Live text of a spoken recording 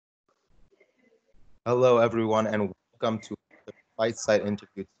Hello, everyone, and welcome to the Fight Site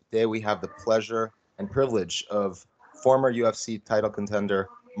interview. Today, we have the pleasure and privilege of former UFC title contender,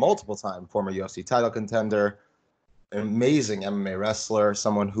 multiple time former UFC title contender, an amazing MMA wrestler,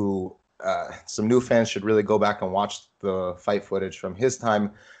 someone who some new fans should really go back and watch the fight footage from his time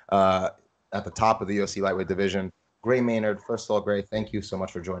uh, at the top of the UFC lightweight division. Gray Maynard, first of all, Gray, thank you so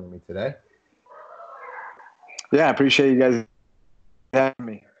much for joining me today. Yeah, I appreciate you guys having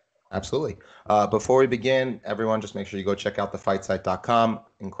me. Absolutely. Before we begin, everyone, just make sure you go check out thefightsite.com.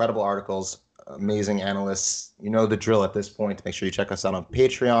 Incredible articles, amazing analysts. You know the drill at this point. Make sure you check us out on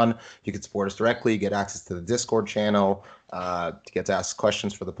Patreon. You can support us directly, get access to the Discord channel, to get to ask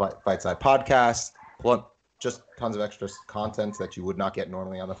questions for the Fight Site podcast, plus just tons of extra content that you would not get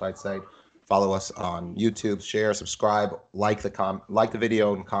normally on the Fight Site. Follow us on YouTube, share, subscribe, like the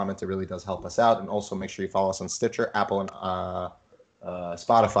video and comment. It really does help us out. And also make sure you follow us on Stitcher, Apple, and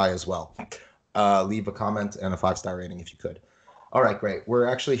Spotify as well. Leave a comment and a 5-star rating if you could. All right, great. We're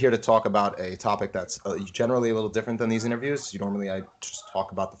actually here to talk about a topic that's generally a little different than these interviews. Normally, I just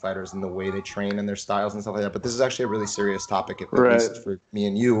talk about the fighters and the way they train and their styles and stuff like that. But this is actually a really serious topic, at Right. least for me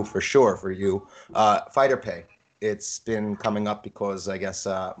and you, for sure, for you. Fighter pay. It's been coming up because, I guess,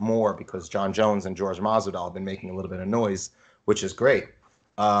 more because John Jones and George Masvidal have been making a little bit of noise, which is great.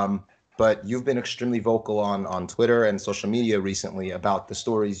 But you've been extremely vocal on Twitter and social media recently about the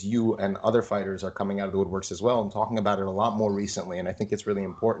stories you and other fighters are coming out of the woodworks as well and talking about it a lot more recently. And I think it's really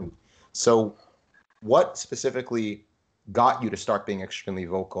important. So, what specifically got you to start being extremely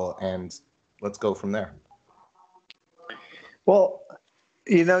vocal? And let's go from there. Well,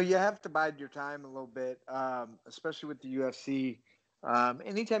 you have to bide your time a little bit, especially with the UFC.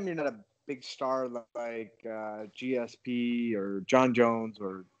 Anytime you're not a big star like GSP or John Jones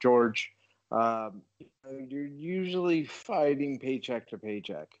or George, you're usually fighting paycheck to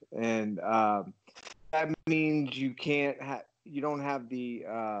paycheck, and that means you don't have the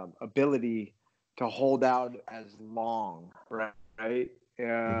ability to hold out as long, right?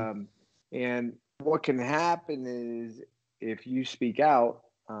 Mm-hmm. And what can happen is if you speak out,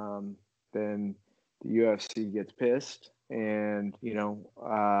 then the UFC gets pissed and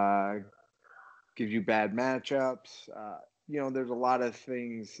gives you bad matchups. There's a lot of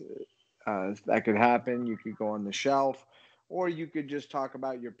things that could happen. You could go on the shelf, or you could just talk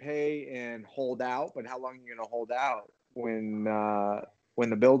about your pay and hold out. But how long are you going to hold out when the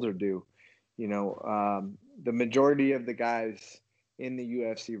bills are due? The majority of the guys in the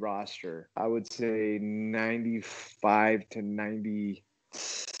UFC roster, I would say 95 to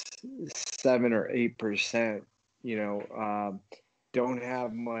 97 or 8%, don't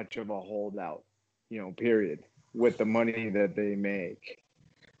have much of a holdout, period, with the money that they make.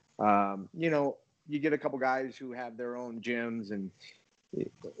 You get a couple guys who have their own gyms and,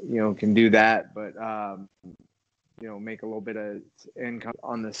 can do that, but, make a little bit of income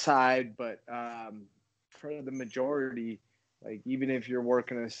on the side. But for the majority, like, even if you're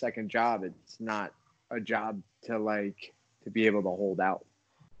working a second job, it's not a job to be able to hold out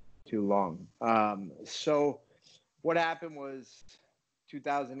too long. So what happened was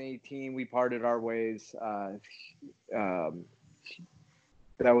 2018, we parted our ways. Um,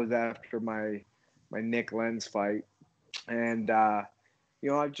 that was after my Nick Lenz fight. And,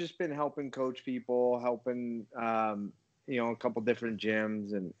 I've just been helping coach people, helping, a couple different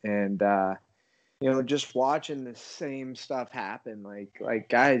gyms and just watching the same stuff happen. Like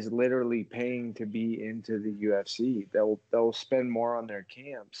guys literally paying to be into the UFC. They'll spend more on their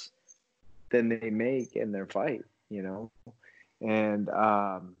camps than they make in their fight, and,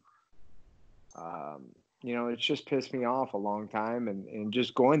 it's just pissed me off a long time and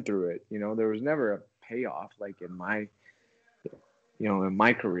just going through it, there was never a payoff like in my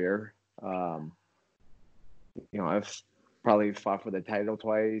career. I've probably fought for the title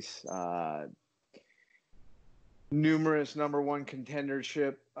twice, numerous number one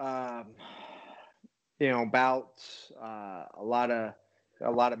contendership, bouts, a lot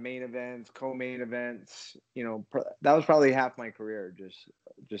of main events, co-main events. That was probably half my career,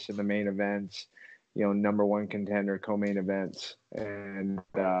 just in the main events. Number one contender, co-main events, and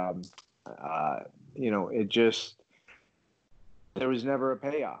it just there was never a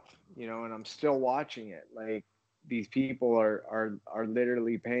payoff. And I'm still watching it. Like, these people are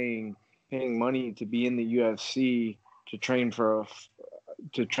literally paying money to be in the UFC to train for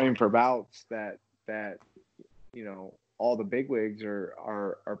bouts that all the bigwigs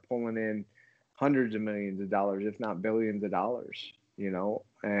are pulling in hundreds of millions of dollars, if not billions of dollars.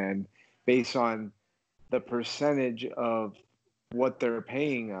 And based on the percentage of what they're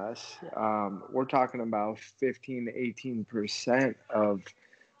paying us, we're talking about 15 to 18% of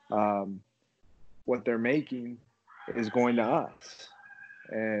what they're making is going to us.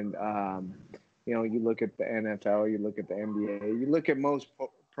 And, you look at the NFL, you look at the NBA, you look at most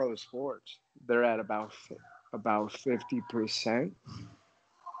pro sports, they're at about 50%,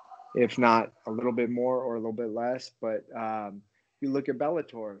 if not a little bit more or a little bit less. But you look at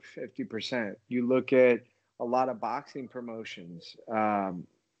Bellator, 50%. You look at a lot of boxing promotions,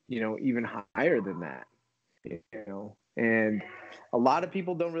 even higher than that. And a lot of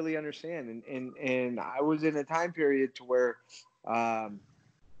people don't really understand. And I was in a time period to where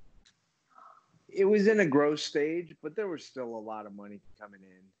it was in a growth stage, but there was still a lot of money coming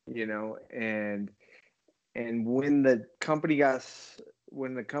in, and when the company got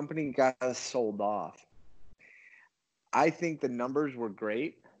sold off, I think the numbers were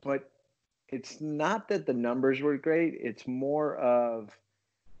great, but it's not that the numbers were great. It's more of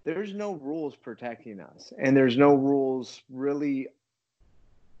there's no rules protecting us, and there's no rules really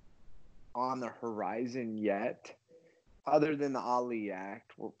on the horizon yet, other than the Ali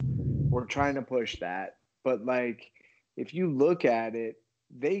Act. We're trying to push that, but like if you look at it,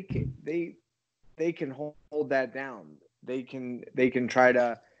 they can hold that down. They can try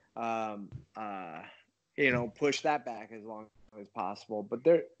to push that back as long as possible.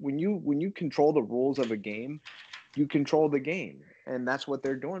 But when you control the rules of a game, you control the game, and that's what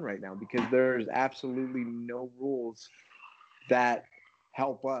they're doing right now, because there's absolutely no rules that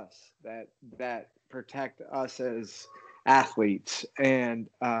help us, that protect us as athletes. And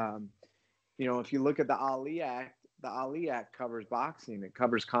if you look at the Ali Act covers boxing, it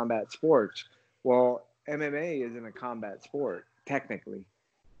covers combat sports. Well, MMA isn't a combat sport technically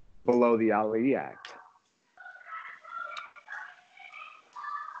below the Ali Act.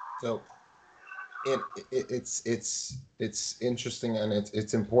 So it's interesting, and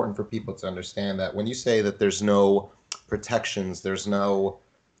it's important for people to understand that when you say that there's no protections, there's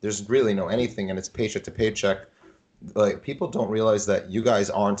really no anything, and it's paycheck to paycheck. Like, people don't realize that you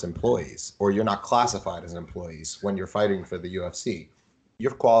guys aren't employees, or you're not classified as employees when you're fighting for the UFC.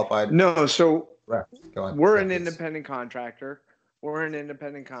 You're qualified. No, so Correct. Go on. we're an independent contractor. We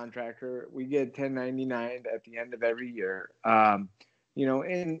get 1099 at the end of every year. And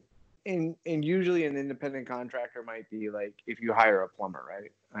usually an independent contractor might be like if you hire a plumber,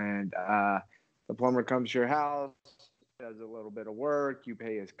 right? And the plumber comes to your house, does a little bit of work, you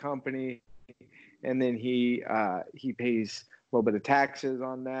pay his company, and then he pays a little bit of taxes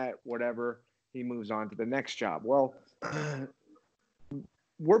on that, whatever. He moves on to the next job. Well,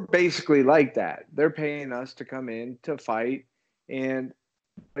 we're basically like that. They're paying us to come in to fight,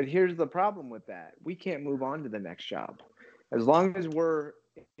 but here's the problem with that: we can't move on to the next job. As long as we're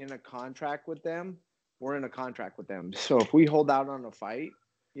in a contract with them, we're in a contract with them. So if we hold out on a fight,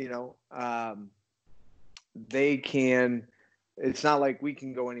 they can. It's not like we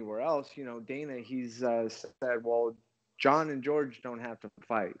can go anywhere else. Dana, he's said, well, John and George don't have to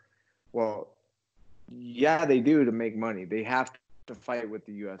fight. Well, yeah, they do to make money. They have to fight with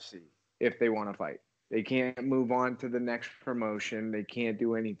the UFC if they want to fight. They can't move on to the next promotion. They can't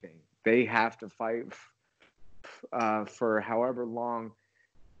do anything. They have to fight for however long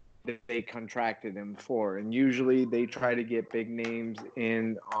they contracted him for. And usually they try to get big names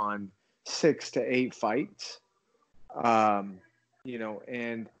in on 6 to 8 fights. And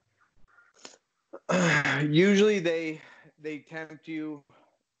usually they tempt you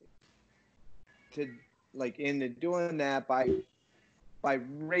to, like, into doing that by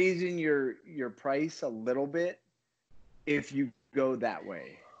raising your price a little bit if you go that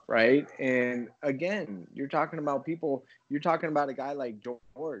way, right? And again, you're talking about a guy like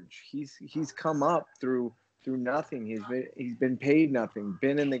George. He's come up through nothing. He's been paid nothing,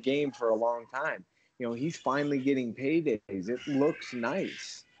 been in the game for a long time. He's finally getting paydays. It looks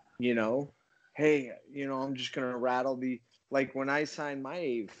nice, Hey, I'm just going to rattle like when I signed my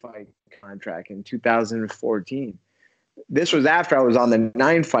 8-fight contract in 2014, this was after I was on the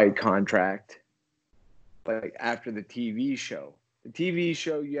 9-fight contract, like after the TV show. The TV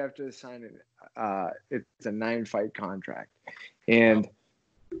show, you have to sign it. It's a 9-fight contract. And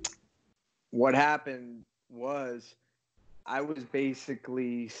what happened was I was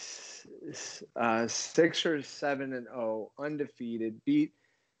basically 6 or 7-0, undefeated, beat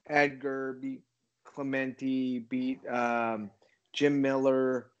Edgar, beat Clemente, beat Jim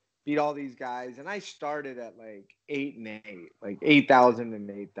Miller, beat all these guys. And I started at like 8-8, like 8,000 and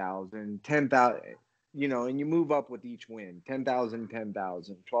 8,000, 10,000, and you move up with each win, 10,000,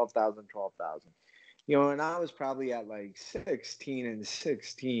 10,000, 12,000, 12,000, and I was probably at like 16 and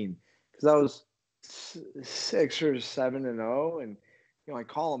 16 because I was 6 or 7-0. And, I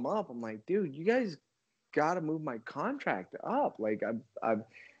call him up. I'm like, dude, you guys got to move my contract up. Like, I've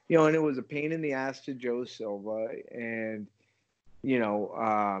and it was a pain in the ass to Joe Silva, and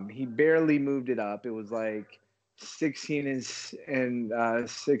he barely moved it up. It was like 16 and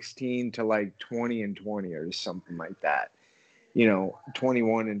 16 to like 20 and 20 or something like that.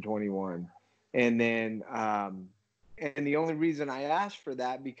 21 and 21. And then, and the only reason I asked for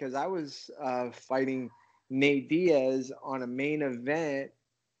that because I was fighting Nate Diaz on a main event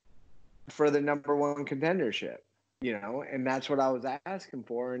for the number one contendership, and that's what I was asking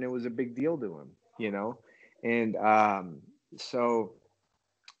for. And it was a big deal to him, and so,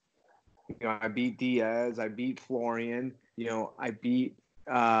 I beat Diaz, I beat Florian, I beat,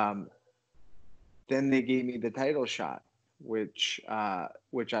 then they gave me the title shot, which I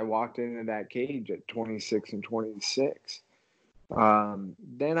walked into that cage at 26 and 26.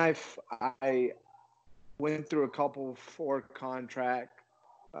 Then I went through a couple for contract.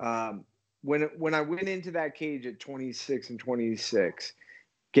 When I went into that cage at 26 and 26,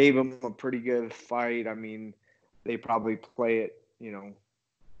 gave them a pretty good fight. I mean, they probably play it,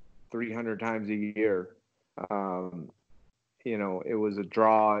 300 times a year. It was a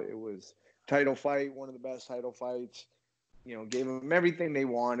draw. It was title fight, one of the best title fights. Gave them everything they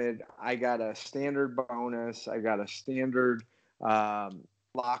wanted. I got a standard bonus. I got a standard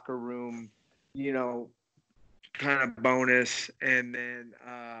locker room, kind of bonus. And then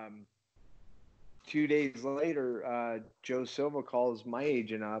 2 days later, Joe Silva calls my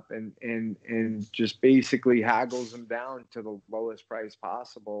agent up and just basically haggles him down to the lowest price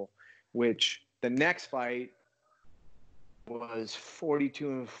possible, which the next fight was 42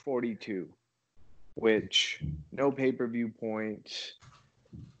 and 42, which no pay-per-view points,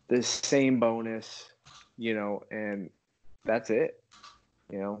 the same bonus, and that's it,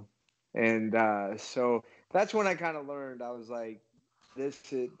 and so that's when I kind of learned. I was like,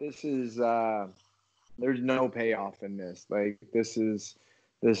 this is there's no payoff in this. Like, this is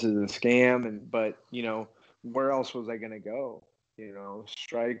a scam. But where else was I gonna go?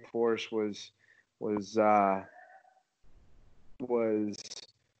 Strike Force was a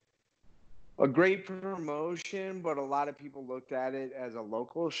great promotion, but a lot of people looked at it as a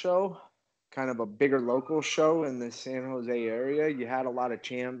local show, kind of a bigger local show in the San Jose area. You had a lot of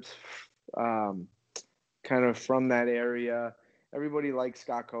champs kind of from that area. Everybody liked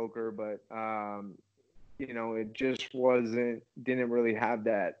Scott Coker, but it just didn't really have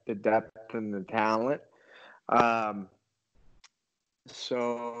the depth and the talent.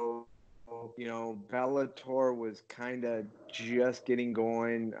 So Bellator was kind of just getting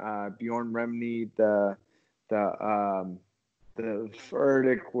going. Bjorn Remney, the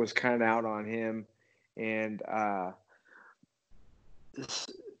verdict was kind of out on him, and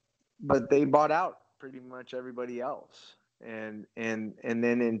but they bought out pretty much everybody else. And then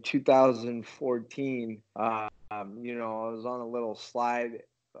in 2014, I was on a little slide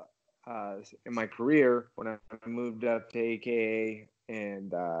in my career when I moved up to AKA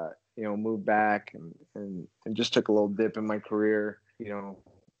and moved back and just took a little dip in my career.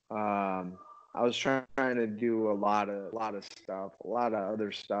 I was trying to do a lot of stuff, a lot of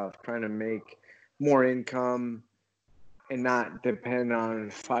other stuff, trying to make more income and not depend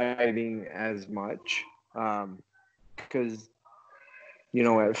on fighting as much. Because,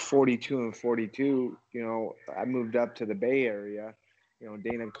 at 42 and 42, I moved up to the Bay Area.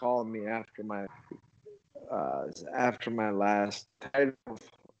 Dana called me after my last title,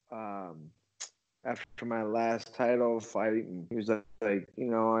 fight, and he was like,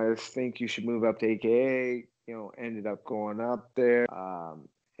 I think you should move up to AKA. Ended up going up there,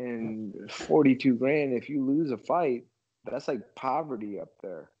 and 42 grand. If you lose a fight, that's like poverty up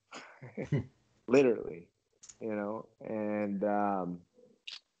there, literally.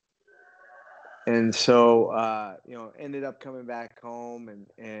 And so ended up coming back home,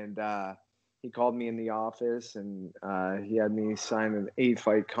 and he called me in the office, and he had me sign an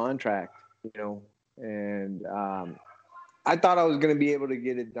 8-fight contract, and I thought I was going to be able to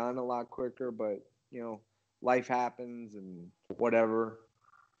get it done a lot quicker, but life happens and whatever.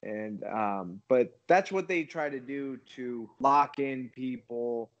 And but that's what they try to do to lock in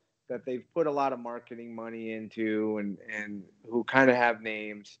people that they've put a lot of marketing money into and who kind of have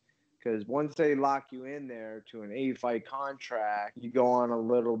names. Because once they lock you in there to an 8-fight contract, you go on a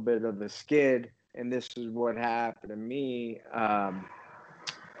little bit of a skid. And this is what happened to me.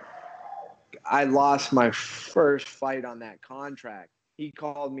 I lost my first fight on that contract. He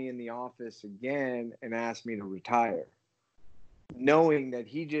called me in the office again and asked me to retire, knowing that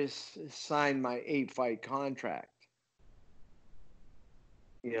he just signed my 8-fight contract.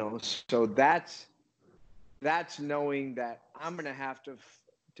 So that's knowing that I'm going to have to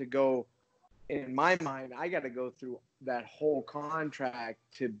go, in my mind, I got to go through that whole contract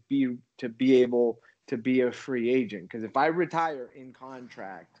to be able to be a free agent. Because if I retire in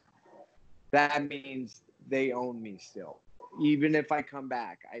contract, that means they own me still. Even if I come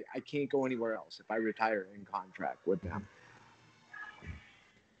back, I can't go anywhere else if I retire in contract with them.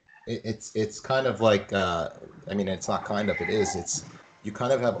 It's kind of like I mean, it's not kind of, it is. It's you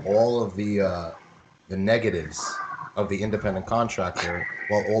kind of have all of the negatives of the independent contractor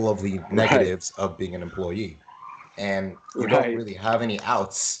while all of the Right. negatives of being an employee. And you don't Right. really have any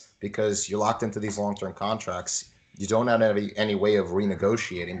outs because you're locked into these long-term contracts. You don't have any way of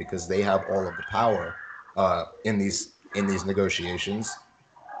renegotiating because they have all of the power in these negotiations.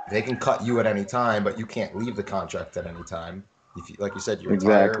 They can cut you at any time, but you can't leave the contract at any time. If you, like you said, you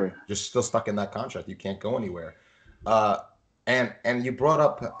retire, Exactly. you're still stuck in that contract. You can't go anywhere. Uh, and you brought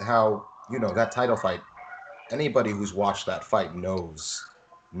up how that title fight. Anybody who's watched that fight knows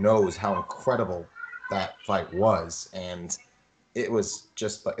how incredible that fight was, and it was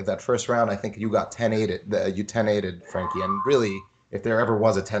just like that first round. I think you got 10-8. You 10-8'd Frankie, and really, if there ever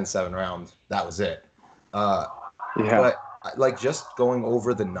was a 10-7 round, that was it. Uh, Yeah. but like just going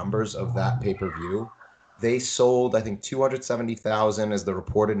over the numbers of that pay-per-view, they sold, I think, 270,000 is the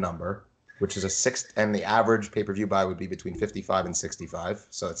reported number, which is a sixth, and the average pay-per-view buy would be between 55 and 65,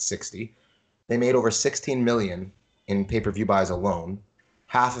 so it's 60. They made over 16 million in pay-per-view buys alone.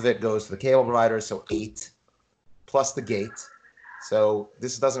 Half of it goes to the cable providers, so 8 plus the gate. So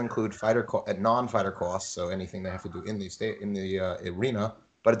this doesn't include non-fighter costs, so anything they have to do in the arena,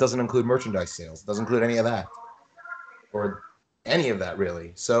 but it doesn't include merchandise sales. It doesn't include any of that or any of that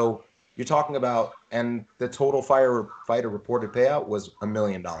really. So you're talking about, and the total fighter reported payout was $1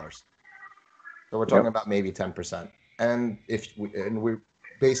 million. So we're talking Yep. about maybe 10%. And we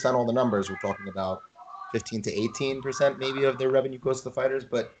based on all the numbers, we're talking about 15 to 18% maybe of their revenue goes to the fighters.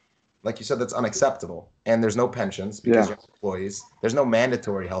 But like you said, that's unacceptable. And there's no pensions because Yeah. you're employees. There's no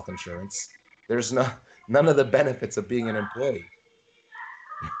mandatory health insurance. There's none of the benefits of being an employee.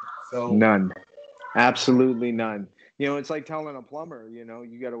 So None. Absolutely none. It's like telling a plumber, you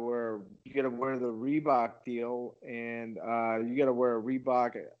got to wear the Reebok deal, and you got to wear a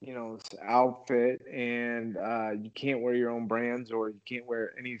Reebok, outfit, and you can't wear your own brands, or you can't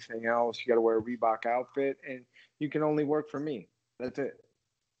wear anything else. You got to wear a Reebok outfit, and you can only work for me. That's it.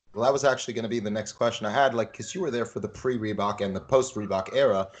 well, that was actually going to be the next question I had, like, because you were there for the pre-Reebok and the post-Reebok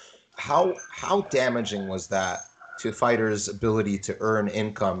era. How damaging was that to fighters' ability to earn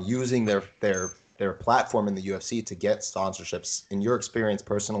income using their platform in the UFC to get sponsorships? In your experience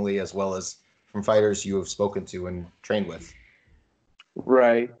personally, as well as from fighters you have spoken to and trained with.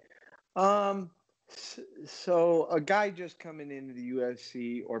 Right. Um, so a guy just coming into the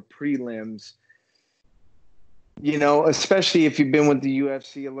UFC or prelims, especially if you've been with the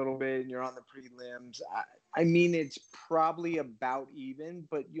UFC a little bit and you're on the prelims, I mean, it's probably about even,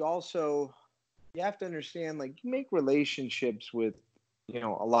 but you have to understand, like, you make relationships with, a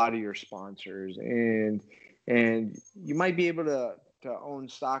lot of your sponsors, and you might be able to own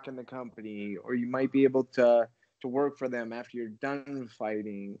stock in the company, or you might be able to work for them after you're done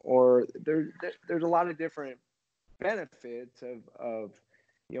fighting, or there's a lot of different benefits of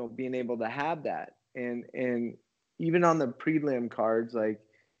being able to have that, and even on the prelim cards, like,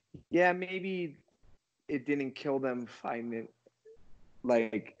 yeah, maybe it didn't kill them fighting it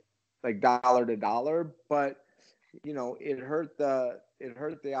like dollar to dollar, but it hurt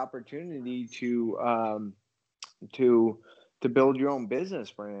the opportunity to build your own business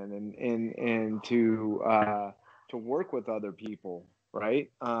brand, and to work with other people,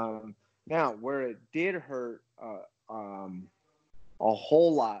 right? Now, where it did hurt a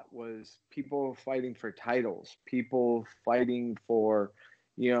whole lot was people fighting for titles, people fighting for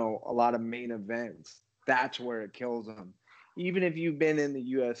a lot of main events. That's where it kills them. Even if you've been in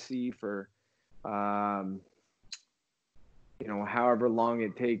the UFC for however long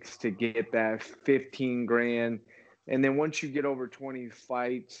it takes to get that 15 grand. And then once you get over 20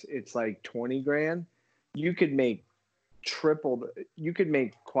 fights, it's like 20 grand. You could make you could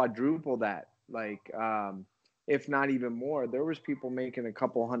make quadruple that. Like, if not even more. There was people making a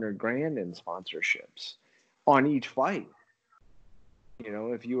couple $100,000 in sponsorships on each fight.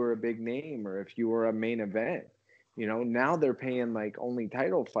 If you were a big name or if you were a main event, now they're paying, like, only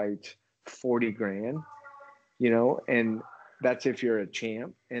title fights 40 grand, and that's if you're a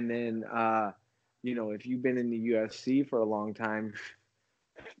champ. And then, if you've been in the UFC for a long time,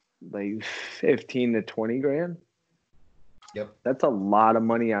 like 15 to 20 grand, Yep. that's a lot of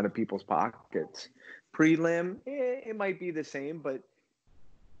money out of people's pockets. Prelim, it might be the same, but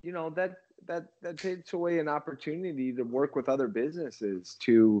that takes away an opportunity to work with other businesses,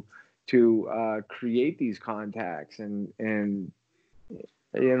 to to create these contacts and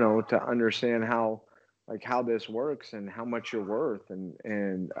to understand how this works and how much you're worth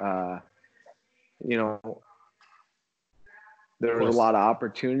and there was a lot of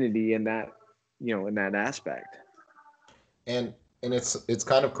opportunity in that in that aspect. And it's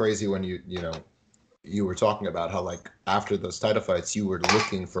kind of crazy when you were talking about how, like, after those title fights you were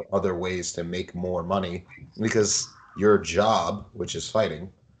looking for other ways to make more money because your job, which is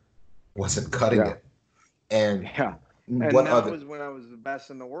fighting, wasn't cutting Yeah. it. And Yeah. And what that other was when I was the best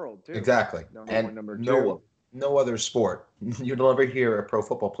in the world too. exactly. Number And one, number two. no other sport you'd never hear a pro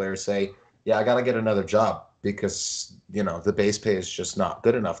football player say, yeah, I got to get another job because the base pay is just not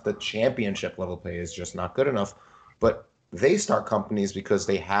good enough, the championship level pay is just not good enough. But they start companies because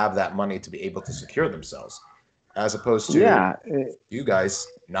they have that money to be able to secure themselves, as opposed to Yeah. you guys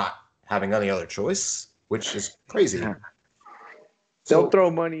not having any other choice, which is crazy. They'll So throw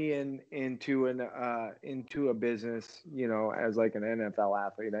money into a business, as like an NFL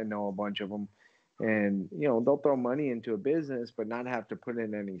athlete. I know a bunch of them, and they'll throw money into a business, but not have to put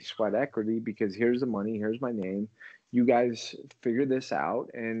in any sweat equity because here's the money, here's my name. You guys figure this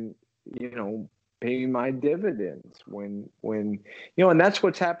out, and pay me my dividends when and that's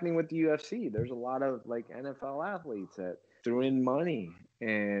what's happening with the UFC. There's a lot of like NFL athletes that threw in money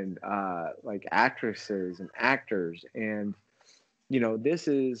and like actresses and actors and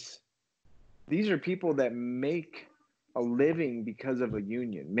these are people that make a living because of a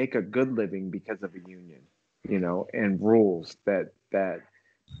union, make a good living because of a union, and rules that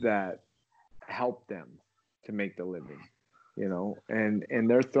help them to make the living, and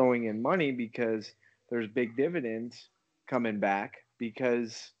they're throwing in money because there's big dividends coming back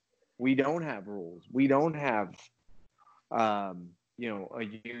because we don't have rules. We don't have, a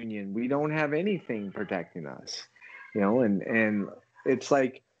union. We don't have anything protecting us, and it's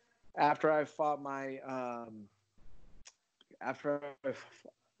like after I fought my I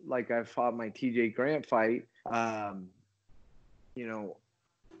fought my TJ Grant fight,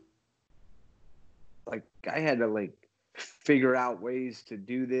 like I had to like figure out ways to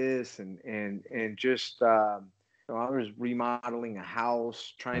do this and just I was remodeling a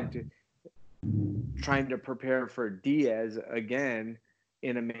house, trying to prepare for Diaz again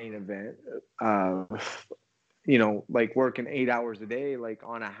in a main event. Like working 8 hours a day, like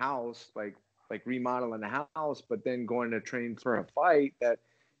on a house, like remodeling a house, but then going to train for a fight that,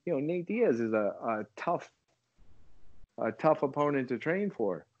 Nate Diaz is a tough opponent to train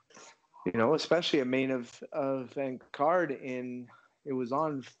for, especially a main event card it was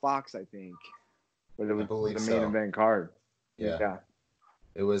on Fox, I think, but it I was believe the main so. event card. Yeah. Yeah.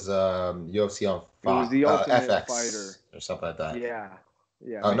 It was UFC on It was Fox, the Ultimate FX Fighter. or something like that. Yeah.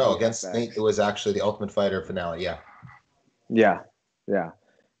 Yeah. Oh no, Maybe against Nate, FX. it was actually the Ultimate Fighter finale. Yeah. Yeah. Yeah.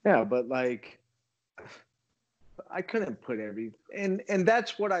 Yeah. But like, I couldn't put and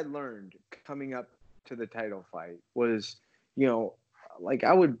that's what I learned coming up to the title fight was, like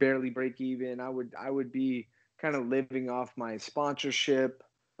I would barely break even. I would be kind of living off my sponsorship,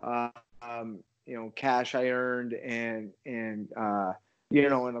 cash I earned and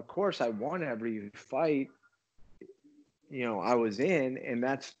of course I won every fight, I was in, and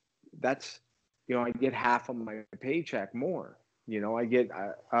that's I get half of my paycheck more. I get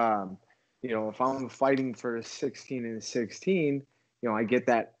if I'm fighting for 16 and 16, I get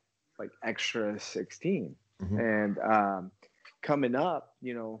that like extra 16. Hmm. And coming up,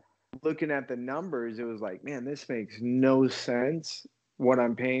 looking at the numbers, it was like, man, this makes no sense what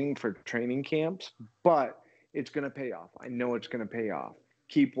I'm paying for training camps, but it's going to pay off. I know it's going to pay off.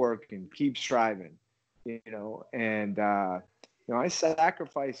 Keep working, keep striving, and I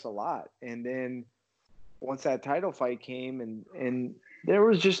sacrificed a lot. And then once that title fight came and there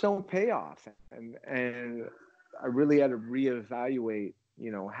was just no payoff. And I really had to reevaluate,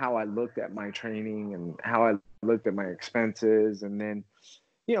 how I looked at my training and how I looked at my expenses. And then,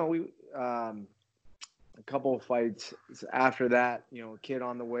 we, a couple of fights after that, kid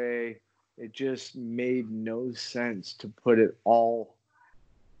on the way, it just made no sense to put it all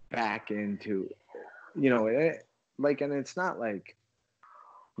back into, and it's not like,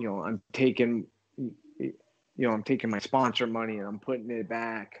 I'm taking my sponsor money and I'm putting it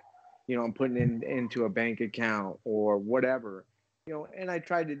back, I'm putting it into a bank account or whatever, and I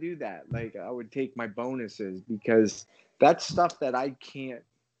tried to do that. Like I would take my bonuses because that's stuff that I can't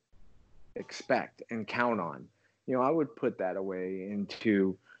expect and count on. I would put that away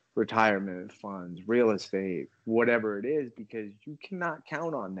into retirement funds, real estate, whatever it is, because you cannot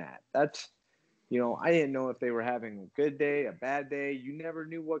count on that. That's, I didn't know if they were having a good day, a bad day. You never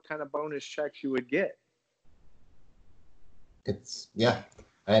knew what kind of bonus checks you would get. It's yeah.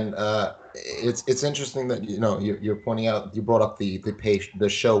 And it's interesting that you're pointing out, you brought up the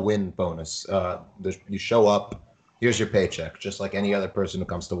show win bonus. You show up, here's your paycheck, just like any other person who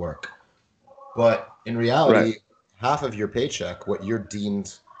comes to work. But in Right. reality, half of your paycheck, what you're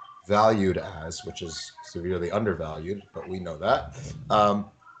deemed valued as, which is severely undervalued, but we know that.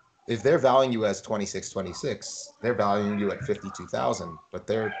 If they're valuing you as 26, they're valuing you at 52,000, but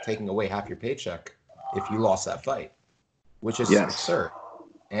they're taking away half your paycheck if you lost that fight, which is Yes. absurd.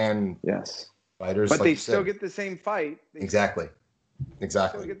 And Yes. fighters, But like they you still said, get the same fight. exactly, They still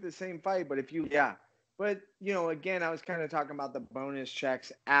exactly, get the same fight. But if you, yeah. But, again, I was kind of talking about the bonus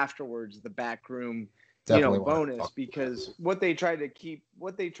checks afterwards, the backroom, definitely want to bonus, talk about because what they tried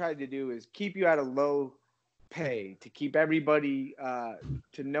to do is keep you at a low pay to keep everybody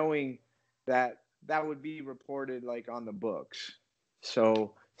to knowing that that would be reported like on the books.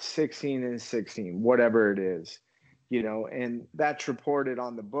 So 16 and 16, whatever it is, and that's reported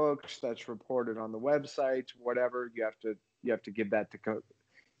on the books, that's reported on the websites, whatever. You have to give that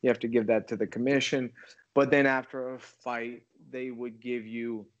to the commission. But then after a fight, they would give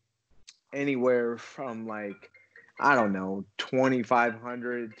you anywhere from like, I don't know,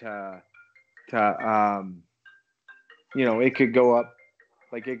 2,500 to it could go up,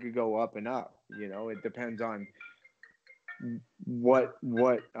 and up. It depends on what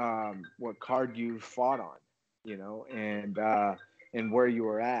card you fought on, and where you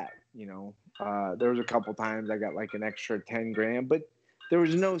were at. There was a couple times I got like an extra 10 grand, but there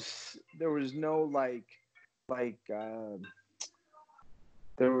was no like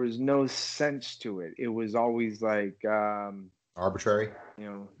there was no sense to it. It was always like arbitrary.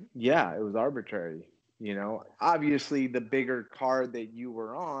 yeah, it was arbitrary. Obviously the bigger card that you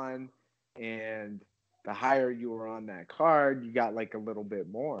were on, and the higher you were on that card, you got like a little bit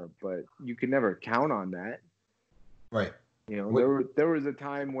more, but you could never count on that. Right. There was a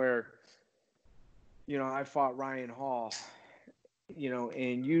time where I fought Ryan Hall,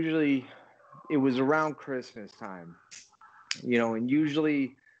 and usually it was around Christmas time, and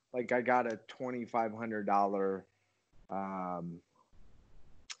usually like I got a $2,500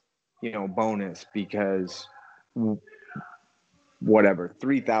 bonus because whatever,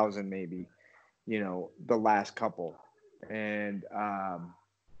 3,000 maybe, the last couple. And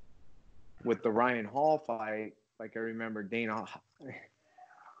with the Ryan Hall fight, like I remember Dana,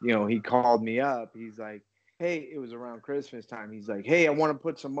 he called me up. He's like, hey, it was around Christmas time. He's like, hey, I want to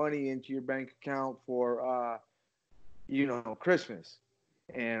put some money into your bank account for, Christmas.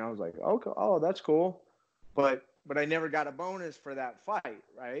 And I was like, okay, oh, that's cool. But I never got a bonus for that fight,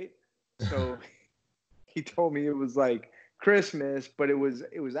 right? So he told me it was like Christmas, but it was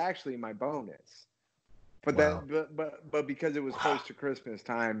actually my bonus. But Wow. but because it was close to Christmas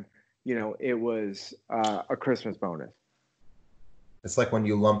time, it was a Christmas bonus. It's like when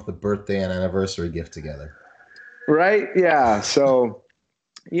you lump the birthday and anniversary gift together. Right? Yeah. So,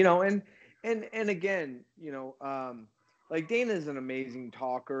 and again, like Dana's an amazing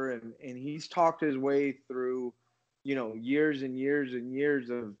talker, and he's talked his way through, years and years and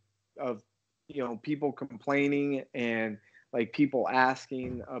years of people complaining, and like people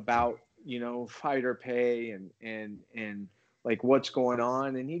asking about fighter pay, and like what's going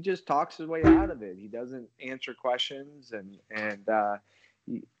on, and he just talks his way out of it. He doesn't answer questions, and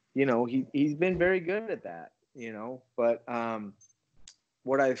he's been very good at that. But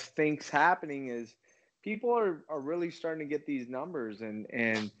what I think's happening is people are really starting to get these numbers, and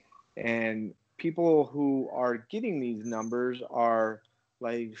people who are getting these numbers are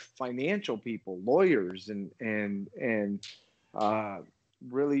like financial people, lawyers, and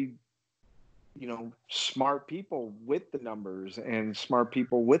really smart people with the numbers, and smart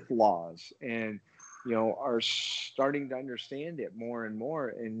people with laws, and are starting to understand it more and more,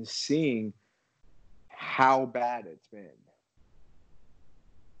 and seeing how bad it's been.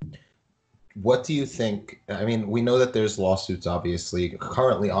 What do you think? I mean, we know that there's lawsuits obviously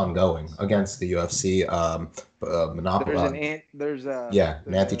currently ongoing against the UFC. Yeah, an There's a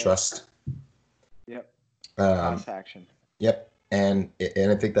antitrust. yep, Um, class action. yep, and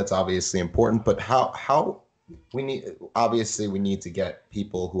I think that's obviously important. But how we need to get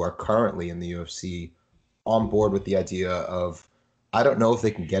people who are currently in the UFC on board with the idea of, I don't know if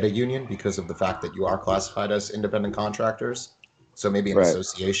they can get a union because of the fact that you are classified as independent contractors. So maybe an Right.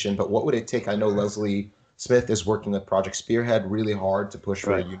 association, but what would it take? I know Leslie Smith is working with Project Spearhead really hard to push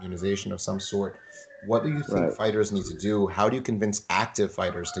for a Right. unionization of some sort. What do you think Right. fighters need to do? How do you convince active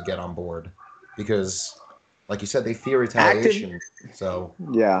fighters to get on board? Because, like you said, they fear Active. retaliation. So,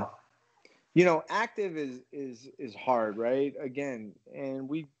 Yeah. Active is hard, right? Again, and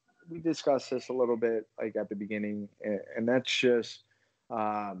we discussed this a little bit like at the beginning, and that's just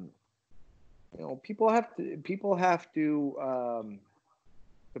um, people have to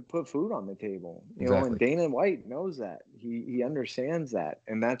put food on the table, and Exactly. Dana White knows that. He understands that,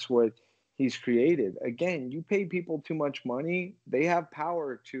 and that's what he's created. Again, you pay people too much money, they have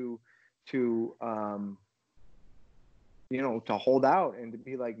power to to hold out and to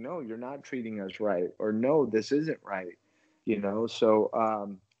be like, no, you're not treating us right, or no, this isn't right. So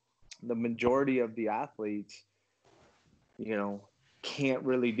the majority of the athletes, you know, can't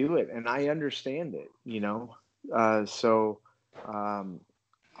really do it, and I understand it. So um,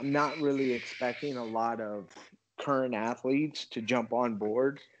 I'm not really expecting a lot of current athletes to jump on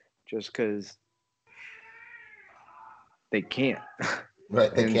board just because they can't.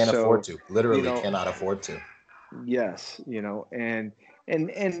 Right. They And can't afford so, to. you Literally know, cannot afford to. yes, and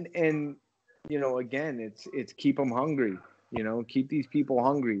again, it's keep them hungry. Keep these people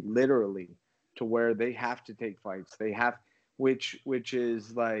hungry, literally, to where they have to take fights. They have, which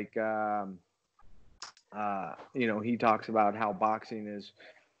is like, he talks about how boxing is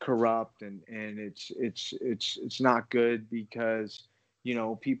corrupt, and it's not good because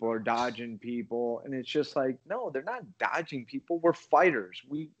people are dodging people, and it's just like, no, they're not dodging people. We're fighters.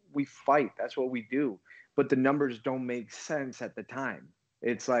 We fight. That's what we do. But the numbers don't make sense at the time.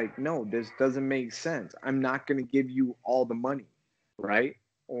 It's like, no, this doesn't make sense. I'm not going to give you all the money, right?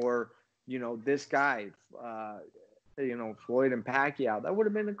 Or this guy, Floyd and Pacquiao, that would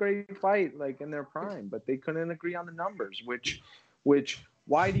have been a great fight, like in their prime, but they couldn't agree on the numbers. Which,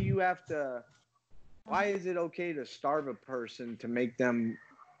 why do you have to? Why is it okay to starve a person to make them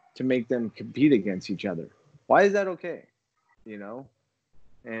compete against each other? Why is that okay? You know,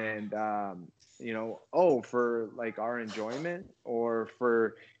 and for like our enjoyment, or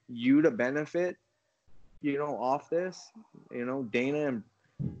for you to benefit, off this, Dana and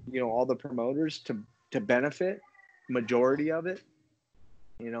all the promoters to benefit, majority of it.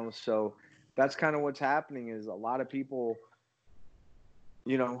 So that's kind of what's happening, is a lot of people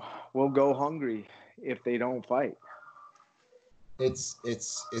will go hungry if they don't fight. It's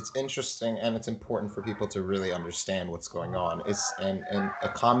interesting, and it's important for people to really understand what's going on. It's and a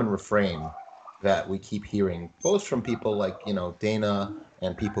common refrain that we keep hearing, both from people like Dana,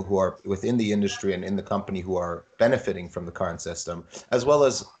 and people who are within the industry and in the company who are benefiting from the current system, as well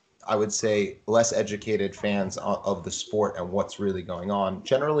as, I would say, less educated fans of the sport and what's really going on.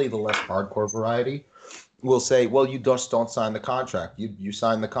 Generally, the less hardcore variety will say, "Well, you just don't sign the contract. You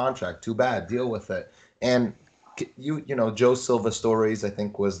sign the contract. Too bad. Deal with it." And Joe Silva stories, I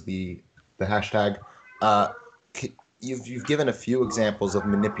think, was the hashtag. Uh, you've given a few examples of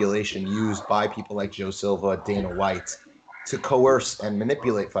manipulation used by people like Joe Silva, Dana White, to coerce and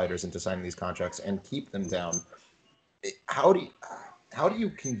manipulate fighters into signing these contracts and keep them down. How do you, how do you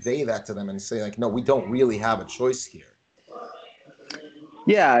convey that to them and say, like, no, we don't really have a choice here?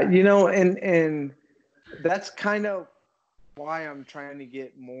 Yeah, and that's kind of why I'm trying to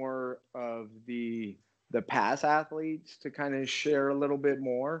get more of the past athletes to kind of share a little bit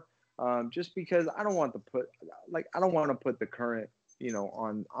more, just because I don't want to put the current,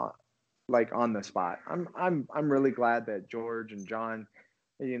 on like on the spot. I'm really glad that George and John,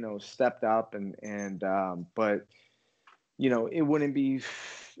 stepped up, but it wouldn't be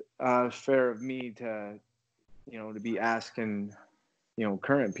fair of me to be asking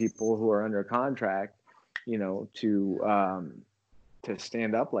current people who are under contract, to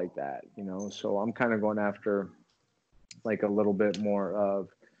stand up like that. So I'm kind of going after like a little bit more of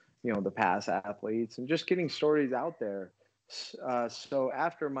the past athletes, and just getting stories out there. So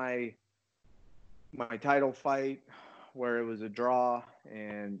after my title fight, where it was a draw,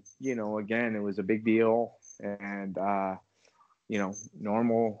 and again, it was a big deal, and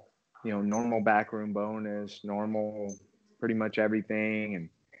normal, normal backroom bonus, normal, pretty much everything.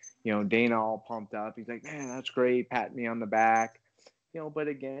 And Dana all pumped up, he's like, man, that's great, patting me on the back. But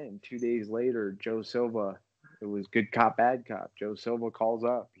again, 2 days later, Joe Silva, it was good cop, bad cop. Joe Silva calls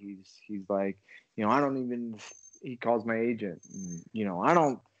up. He's like, I don't even. He calls my agent. And,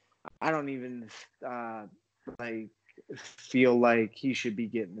 I don't even like feel like he should be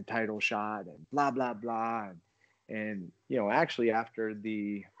getting the title shot, and blah blah blah. And actually, after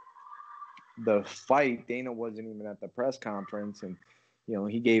the fight, Dana wasn't even at the press conference, and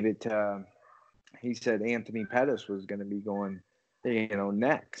he gave it to. He said Anthony Pettis was going to be going,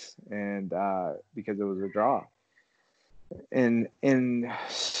 next, and because it was a draw, and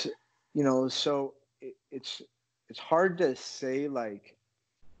so it's hard to say, like,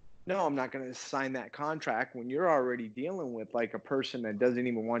 no, I'm not going to sign that contract when you're already dealing with like a person that doesn't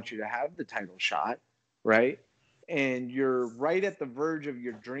even want you to have the title shot, right? and you're right at the verge of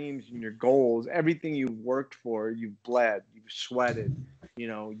your dreams and your goals, everything you've worked for, you've bled, you've sweated,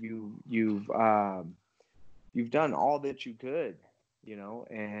 you've done all that you could,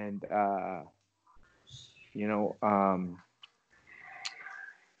 and you know,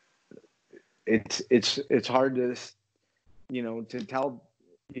 it's hard to to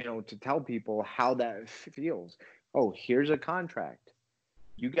tell people how that feels. Oh, here's a contract.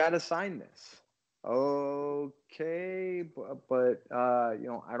 You got to sign this. Okay, but I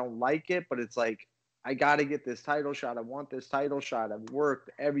don't like it, but it's like, I got to get this title shot. I want this title shot. I've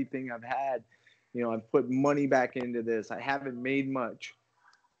worked everything I've had. I've put money back into this. I haven't made much.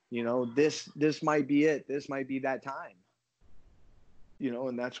 This might be it. This might be that time.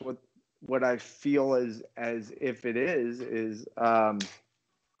 And that's what I feel as if it is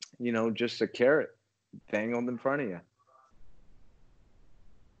just a carrot dangled in front of you.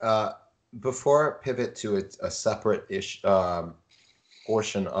 Before I pivot to a separate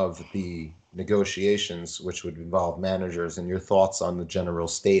portion of the negotiations, which would involve managers, and your thoughts on the general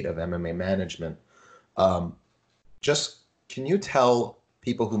state of MMA management, just can you tell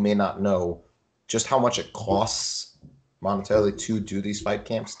people who may not know just how much it costs monetarily to do these fight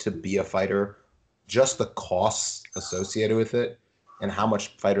camps, to be a fighter, just the costs associated with it, and how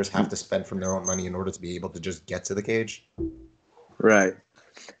much fighters have to spend from their own money in order to be able to just get to the cage? Right.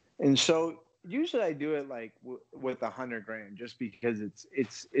 And so usually I do it like with $100,000, just because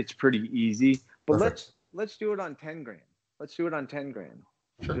it's pretty easy. But Perfect. let's do it on $10,000. Let's do it on $10,000,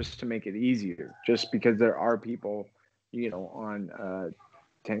 sure, just to make it easier. Just because there are people, on a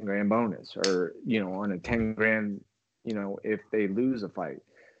 $10,000 bonus, or on a $10,000, if they lose a fight.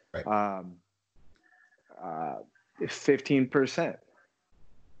 Right. 15%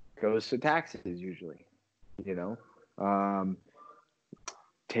 goes to taxes usually.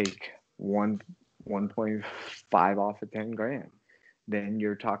 Take 1.5 off of $10,000. Then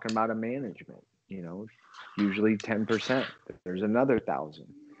you're talking about a management, usually 10%. There's another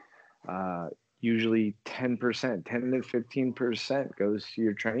 1,000. Usually 10%, 10 to 15% goes to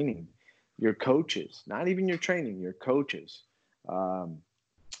your training, your coaches, not even your training, your coaches. You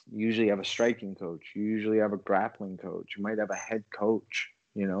usually have a striking coach. You usually have a grappling coach. You might have a head coach,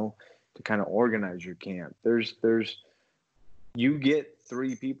 to kind of organize your camp. You get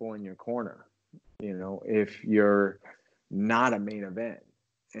 3 people in your corner, if you're not a main event.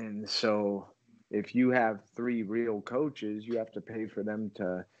 And so if you have 3 real coaches, you have to pay for them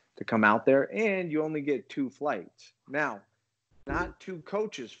to come out there, and you only get 2 flights. Now, not 2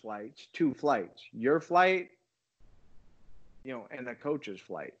 coaches' flights, 2 flights. Your flight, and the coach's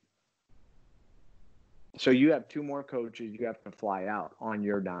flight. So you have 2 more coaches you have to fly out on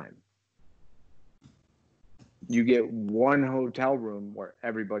your dime. You get 1 hotel room where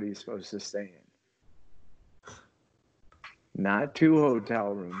everybody's supposed to stay in. Not 2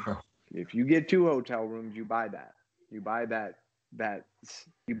 hotel rooms. If you get 2 hotel rooms, you buy that. You buy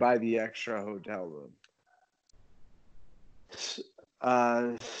you buy the extra hotel room. So,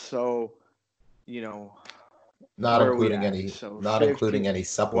 Not including any, so not including any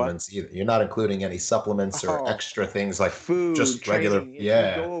supplements what? either. You're not including any supplements or extra things like Food, just regular. training. If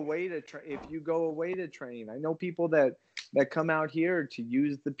Yeah. you go away to train, I know people that come out here to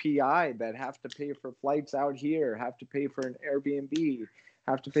use the PI that have to pay for flights out here, have to pay for an Airbnb,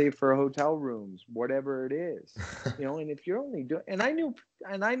 have to pay for hotel rooms, whatever it is. And if you're only doing, and I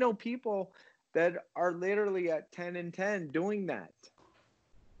know people that are literally at 10 and 10 doing that.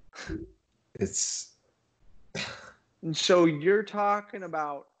 It's. And so you're talking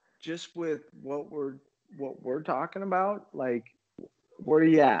about, just with what we're talking about, like, where are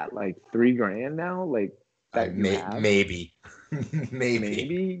you at? Like $3,000 now? Like that maybe.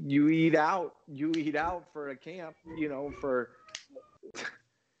 Maybe you eat out for a camp, for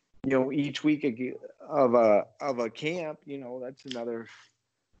each week of a camp, that's another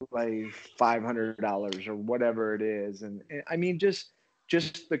like $500 or whatever it is. And I mean, just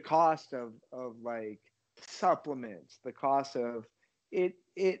the cost of like supplements, the cost of it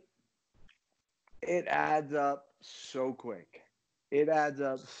adds up so quick. It adds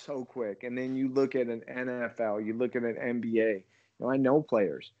up so quick. And then you look at an NFL, you look at an NBA. I know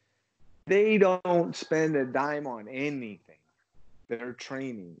players, they don't spend a dime on anything. They're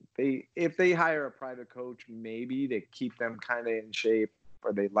training. If they hire a private coach, maybe to keep them kind of in shape,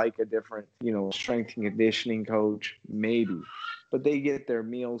 or they like a different, strength and conditioning coach, maybe. But they get their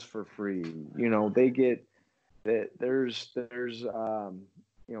meals for free. They get that. There's a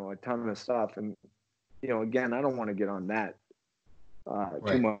ton of stuff. And again, I don't want to get on that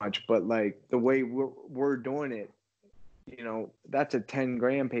too much, but like the way we're doing it, that's a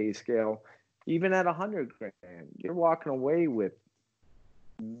 $10,000 pay scale. even at 100 grand, you're walking away with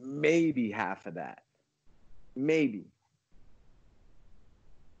maybe half of that, maybe.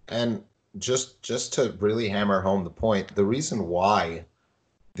 And just to really hammer home the point, the reason why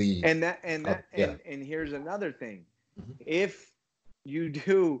the yeah. And here's another thing. Mhm. If you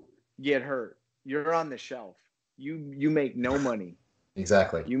do get hurt, you're on the shelf. You make no money.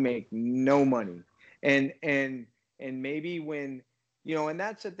 Exactly. You make no money. And maybe when, and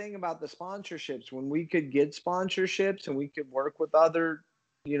that's the thing about the sponsorships. When we could get sponsorships and we could work with other,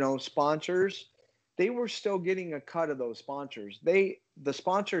 sponsors, they were still getting a cut of those sponsors. The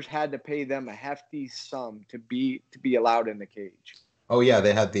sponsors had to pay them a hefty sum to be allowed in the cage. Oh yeah,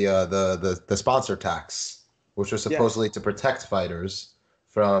 they had the sponsor tax, which was Yes. supposedly to protect fighters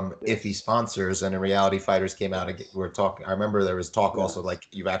from Yes. iffy sponsors, and in reality, fighters came out and were talking. I remember there was talk also Yes. like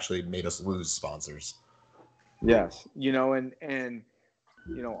you've actually made us lose sponsors. Yes. And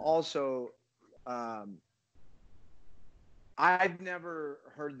also, um, I've never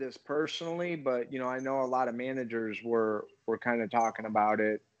heard this personally, but I know a lot of managers were kind of talking about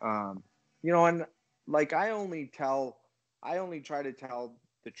it. And like I only try to tell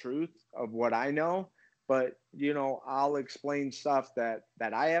the truth of what I know, but I'll explain stuff that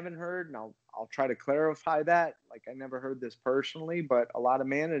I haven't heard, and I'll try to clarify that. Like, I never heard this personally, but a lot of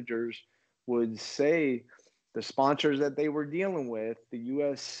managers would say the sponsors that they were dealing with, the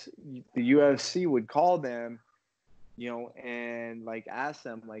UFC would call them, and like ask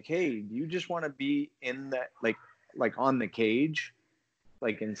them, like, hey, do you just want to be in that, like on the cage,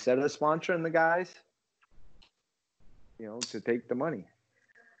 like instead of sponsoring the guys, to take the money,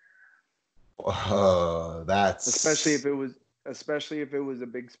 especially That's if it was a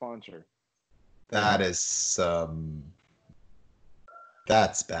big sponsor, that is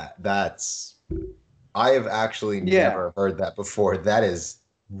that's bad. I have actually yeah, never heard that before. That is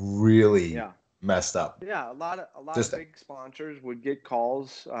really yeah, messed up. yeah. A lot of Just big sponsors would get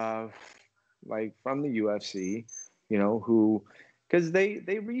calls, like from the UFC, who, because they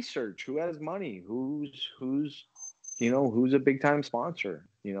research who has money, who's a big time sponsor,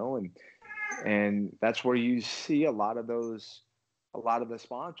 and that's where you see a lot of the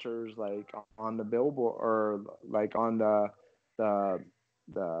sponsors, like on the billboard, or like on the the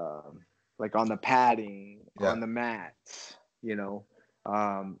like on the padding, yeah. on the mats, and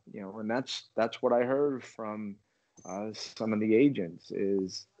that's what I heard from some of the agents,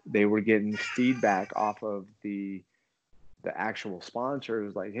 is they were getting feedback off of the actual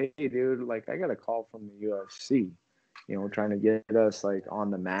sponsors, like, hey dude, like, I got a call from the UFC, trying to get us like on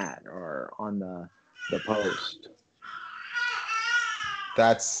the mat or on the post.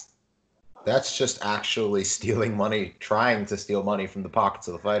 That's that's just actually stealing money, trying to steal money from the pockets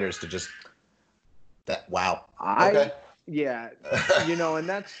of the fighters to just that. Wow. Okay. I Yeah, and I'm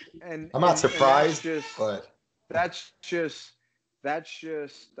not and that's surprised, just but that's just that's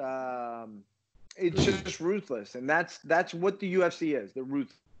just it's just ruthless, and that's what the UFC is. They're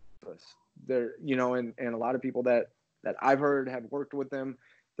ruthless. They're, and a lot of people that I've heard have worked with them,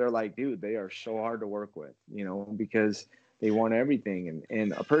 they're like, dude, they are so hard to work with, because they want everything.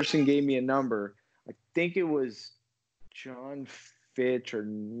 And a person gave me a number. I think it was John Fitch or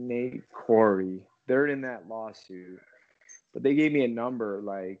Nate Corey. They're in that lawsuit, but they gave me a number,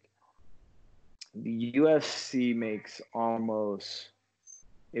 like, the UFC makes almost,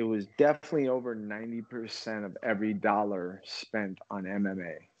 it was definitely over 90% of every dollar spent on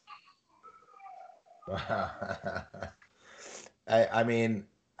MMA. I mean,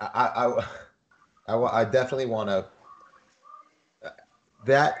 I definitely want to.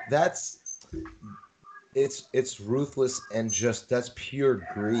 That's it's ruthless and just that's pure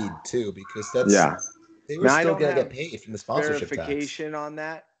greed too, because that's Yeah. they were Now, I still don't gonna get have paid from the sponsorship tax. verification on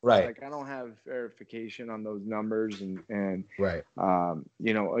that. Right. Like, I don't have verification on those numbers, and Right.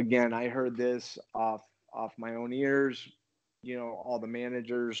 again, I heard this off my own ears. All the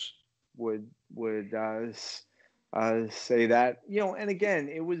managers would say that, and again,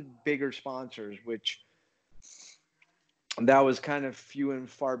 it was bigger sponsors, which that was kind of few and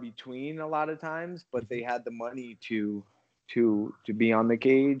far between a lot of times, but they had the money to be on the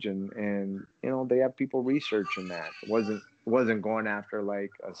cage, and they have people researching that. It wasn't going after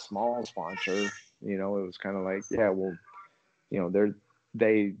like a small sponsor. It was kind of like, yeah, well,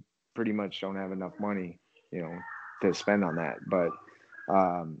 they pretty much don't have enough money, to spend on that. But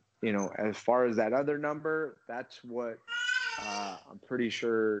as far as that other number, that's what I'm pretty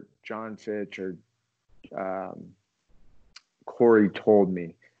sure John Fitch or um, Corey told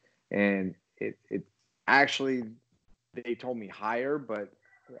me, and it actually, they told me higher, but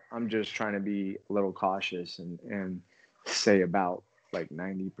I'm just trying to be a little cautious and say about like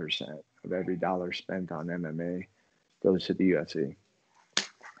 90% of every dollar spent on MMA goes to the UFC.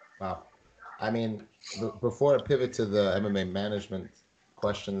 Wow. I mean, before I pivot to the MMA management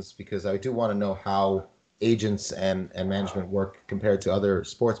questions, because I do want to know how agents and management work compared to other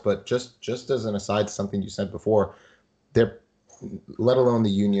sports, but just as an aside to something you said before, they're, let alone the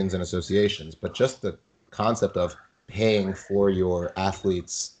unions and associations, but just the concept of paying for your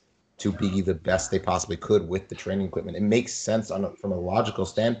athletes to be the best they possibly could with the training equipment. It makes sense from a logical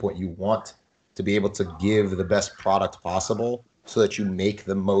standpoint. You want to be able to give the best product possible so that you make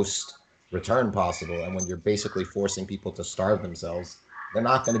the most return possible. And when you're basically forcing people to starve themselves, they're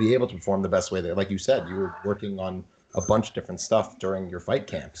not going to be able to perform the best way. Like you said, you were working on a bunch of different stuff during your fight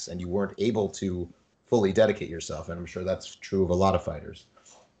camps and you weren't able to fully dedicate yourself. And I'm sure that's true of a lot of fighters.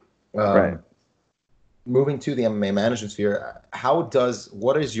 Right. Moving to the MMA management sphere,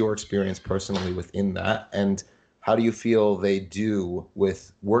 what is your experience personally within that? And how do you feel they do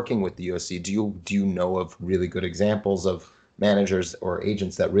with working with the UFC? Do you know of really good examples of managers or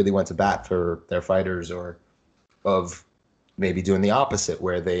agents that really went to bat for their fighters, or of maybe doing the opposite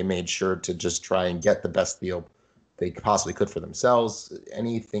where they made sure to just try and get the best deal they possibly could for themselves?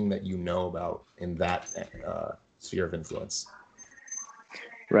 Anything that you know about in that sphere of influence?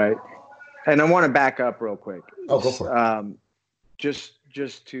 Right. And I want to back up real quick. Oh, go for it. Just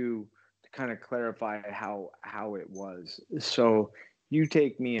to kind of clarify how it was. So you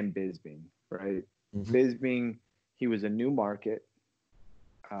take me in Bisbing, right? Mm-hmm. Bisbing, he was a new market.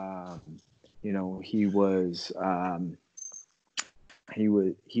 He was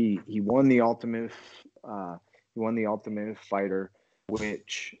he won the Ultimate Fighter,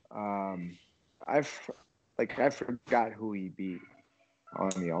 which I forgot who he beat on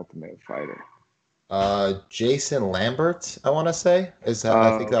the Ultimate Fighter. Jason Lambert, I want to say.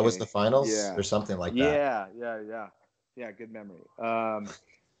 I think that was the finals or something like that. Yeah, good memory.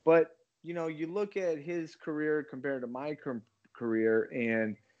 But you look at his career compared to my career,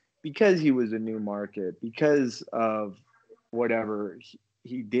 and because he was a new market, because of whatever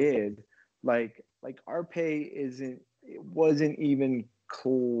he did, like our pay wasn't even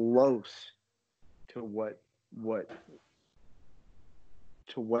close to what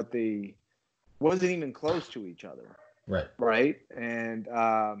they wasn't even close to each other. Right. And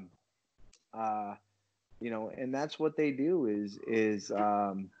and that's what they do is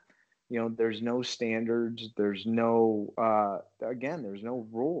there's no standards, there's no there's no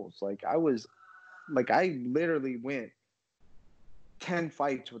rules. I literally went 10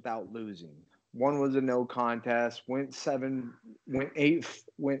 fights without losing. One was a no contest, went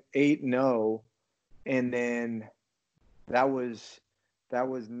 8-0, and then that was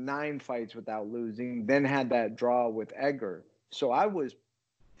 9 fights without losing, then had that draw with Edgar. So I was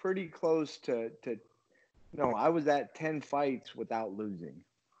pretty close I was at 10 fights without losing.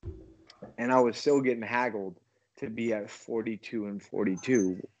 And I was still getting haggled to be at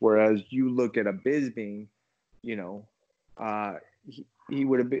 42-42. Whereas you look at a Bisbing, he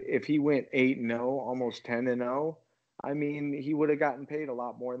would have been, if he went 8-0, almost 10-0, I mean, he would have gotten paid a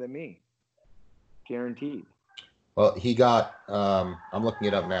lot more than me. Guaranteed. Well, he got, I'm looking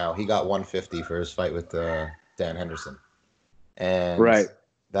it up now, he got 150 for his fight with Dan Henderson. And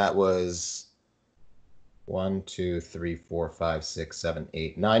that was 1, 2, 3, 4, 5, 6, 7,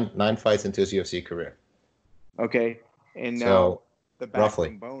 8, 9 fights into his UFC career. Okay. And now the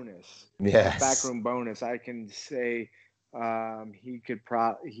backroom bonus. Yes. The backroom bonus, I can say he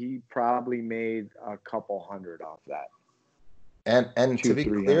probably made a couple hundred off that. And to be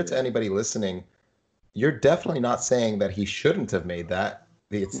clear to anybody listening, you're definitely not saying that he shouldn't have made that.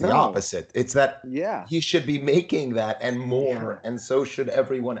 It's the opposite. It's that he should be making that and more, and so should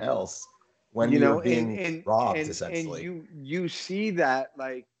everyone else when you're being robbed, essentially. And you see that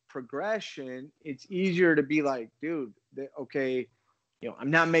progression. It's easier to be like, dude, okay,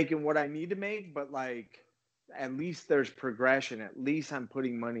 I'm not making what I need to make, but at least there's progression. At least I'm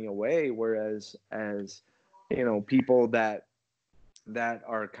putting money away. Whereas people that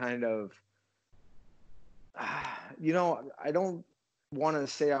are kind of, I don't want to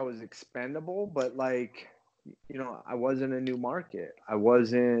say I was expendable, but I wasn't a new market. I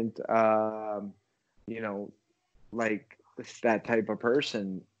wasn't, that type of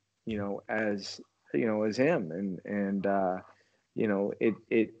person, as him. And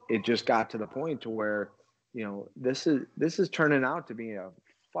it just got to the point to where, this is turning out to be a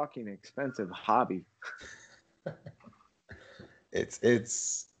fucking expensive hobby.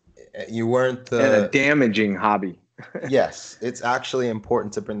 It's you weren't and a damaging hobby. Yes, it's actually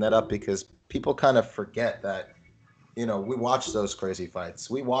important to bring that up because people kind of forget that, we watched those crazy fights.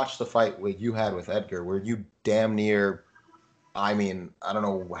 We watched the fight you had with Edgar where you damn near I mean, I don't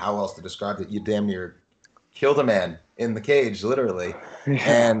know how else to describe it. You damn near killed a man in the cage, literally.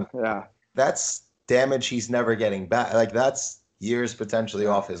 Yeah, And yeah, that's damage he's never getting back. Like that's years potentially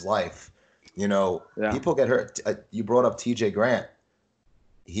yeah, off his life. You know, yeah, people get hurt. You brought up TJ Grant.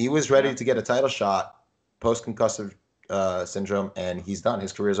 He was yeah. ready to get a title shot post concussive syndrome, and he's done.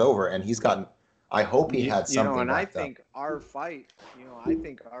 His career's over, and he's gotten. I hope he had You know, something and I left up. think our fight, I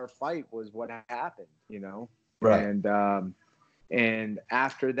think our fight was what happened, Right. and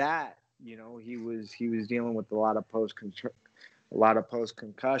after that, he was dealing with a lot of post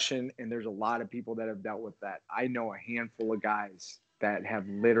concussion, and there's a lot of people that have dealt with that. I know a handful of guys that have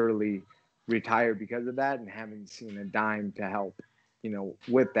literally retired because of that and haven't seen a dime to help,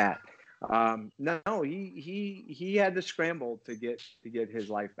 with that. No, he had to scramble to get his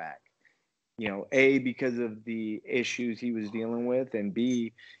life back. A, because of the issues he was dealing with, and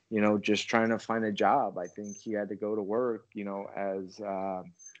B, just trying to find a job. I think he had to go to work, as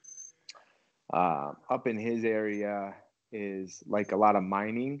up in his area is like a lot of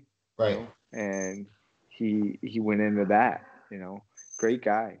mining, Right. and he went into that, great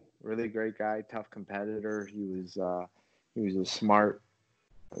guy, really great guy, tough competitor. He was a smart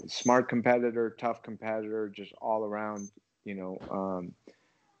competitor, tough competitor, just all around, you know, um,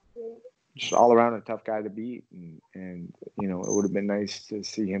 just all around a tough guy to beat. And it would have been nice to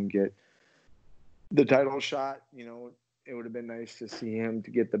see him get the title shot. It would have been nice to see him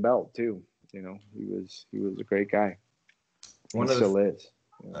to get the belt too. He was a great guy. He One of still the is.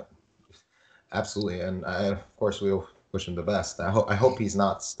 uh, absolutely, and of course we'll wish him the best. I hope he's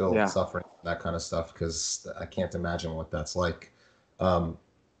not still Yeah. suffering that kind of stuff because I can't imagine what that's like. Um,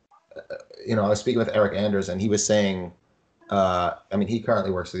 I was speaking with Eric Anders, and he was saying, I mean, he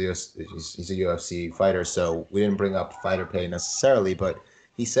currently works for the US, he's a UFC fighter, so we didn't bring up fighter pay necessarily, but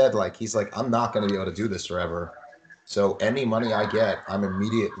he said, like, he's like, I'm not going to be able to do this forever. So any money I get, I'm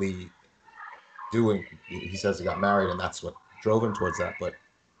immediately doing. He says he got married, and that's what drove him towards that. But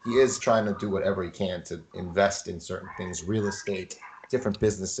he is trying to do whatever he can to invest in certain things, real estate, different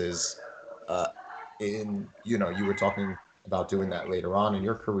businesses. Uh, you were talking about doing that later on in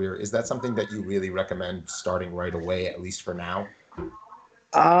your career. Is that something that you really recommend starting right away, at least for now?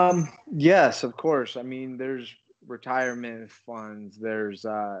 Yes, of course. I mean, there's retirement funds, there's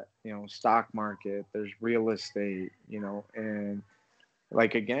stock market, there's real estate, and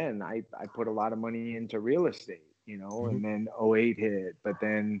like again, I put a lot of money into real estate, Mhm. and then '08 hit, but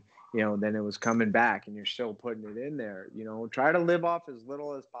then then it was coming back, and you're still putting it in there. Try to live off as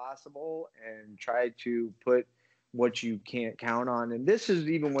little as possible, and try to put what you can't count on. And this is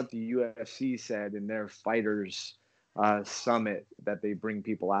even what the UFC said in their fighters summit that they bring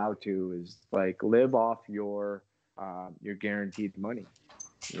people out to, is like live off your guaranteed money,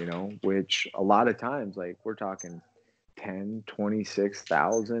 which a lot of times, like, we're talking 10,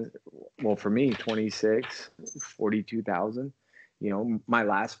 26,000. Well, for me, 26, 42,000. My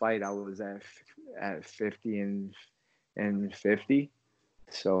last fight, I was at 50 and 50.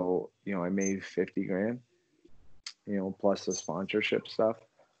 So, I made 50 grand, plus the sponsorship stuff,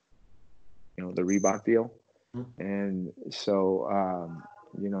 the Reebok deal. And so,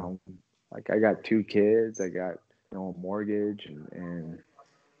 you know, like, I got two kids, I got, a mortgage, and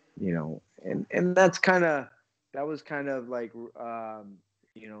that was kind of like,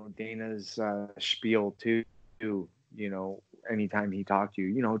 Dana's spiel too, anytime he talked to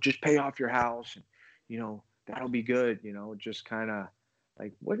you, just pay off your house, and, that'll be good, just kind of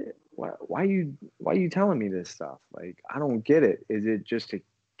like, why are you telling me this stuff? Like, I don't get it. Is it just to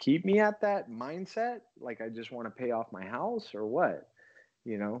keep me at that mindset? Like, I just want to pay off my house, or what,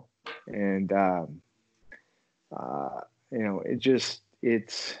 you know? And, uh,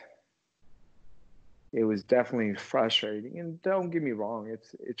 it was definitely frustrating. And don't get me wrong,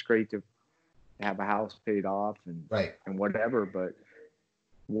 it's great to have a house paid off, Right. and whatever. But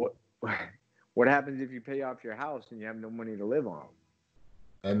what what happens if you pay off your house and you have no money to live on?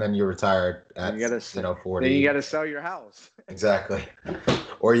 And then you're retired Then you at, gotta then you 40. gotta sell your house. Exactly.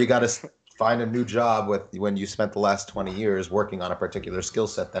 Or you got to find a new job with when you spent the last 20 years working on a particular skill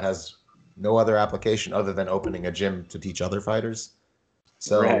set that has no other application other than opening a gym to teach other fighters.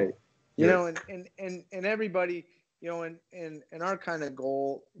 So Right. you're And everybody, and our kind of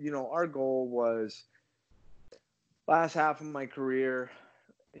goal, our goal was, last half of my career,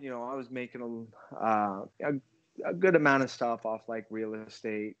 I was making a good amount of stuff off, like, real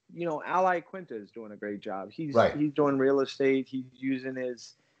estate. Ally Quinta is doing a great job. right. He's doing real estate. He's using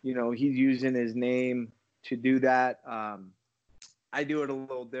his name to do that. I do it a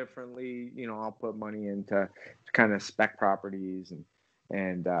little differently. I'll put money into kind of spec properties,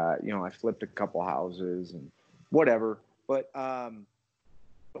 and I flipped a couple houses and whatever.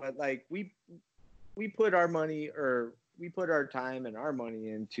 but like we put our money, or we put our time and our money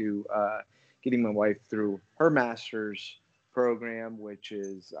into getting my wife through her master's program, which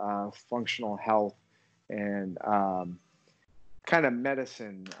is functional health and kind of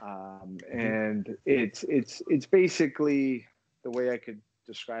medicine, and it's basically, the way I could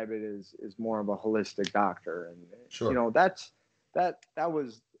describe it is more of a holistic doctor, and Sure. you know that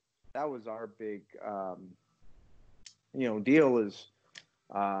was our big deal is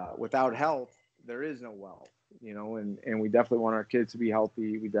without health there is no wealth, and we definitely want our kids to be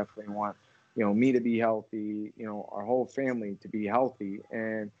healthy. We definitely want me to be healthy, our whole family to be healthy,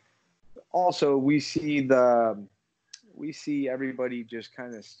 and also we see everybody just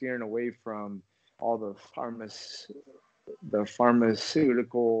kind of steering away from all the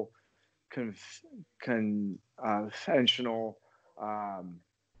pharmaceutical conventional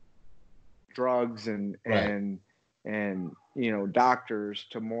drugs and Right. doctors,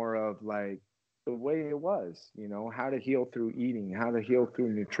 to more of like the way it was, how to heal through eating, how to heal through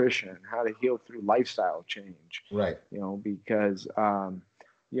nutrition, how to heal through lifestyle change, Right. because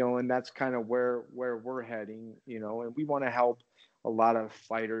and that's kind of where we're heading, and we want to help a lot of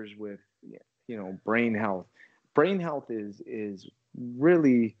fighters with brain health. Brain health is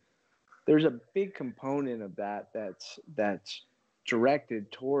really, there's a big component of that's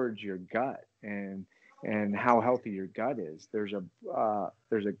directed towards your gut and how healthy your gut is. There's a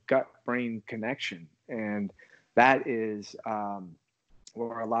gut brain connection, and that is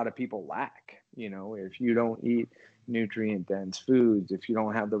where a lot of people lack. If you don't eat nutrient dense foods, if you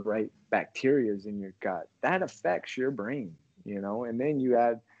don't have the right bacteria in your gut, that affects your brain. And then you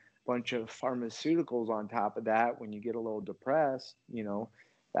add a bunch of pharmaceuticals on top of that when you get a little depressed,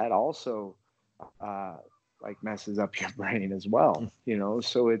 that also like messes up your brain as well.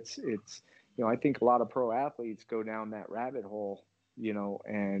 So it's I think a lot of pro athletes go down that rabbit hole,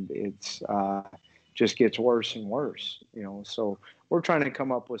 and it's just gets worse and worse. So we're trying to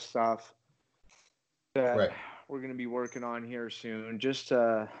come up with stuff that Right. we're going to be working on here soon, just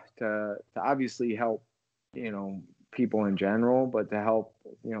to obviously help people in general, but to help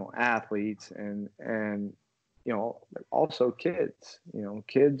athletes and also kids.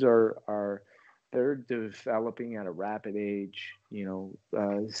 Kids are they're developing at a rapid age.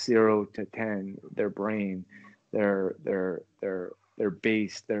 0 to 10, their brain, their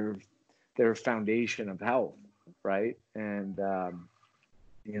base, their foundation of health, right? And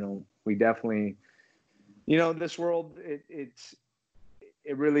we definitely, this world,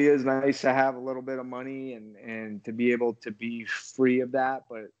 it really is nice to have a little bit of money and to be able to be free of that,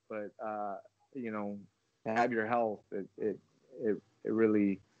 but to have your health, it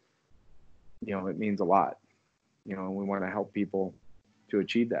really, it means a lot, and we want to help people to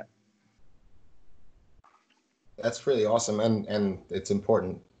achieve that. That's really awesome, and it's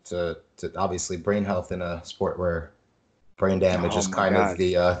important to obviously brain health in a sport where brain damage Oh is my kind of God.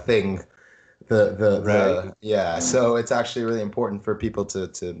 the thing. Right. Yeah. So it's actually really important for people to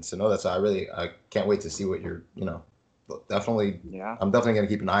know that. So I can't wait to see what you're definitely. Yeah. I'm definitely going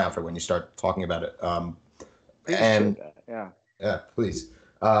to keep an eye out for when you start talking about it. Appreciate And that. Yeah. yeah, please.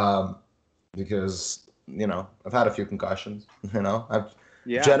 Because I've had a few concussions. I've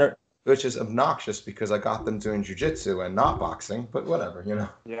Yeah. gener which is obnoxious because I got them doing jujitsu and not boxing. But whatever,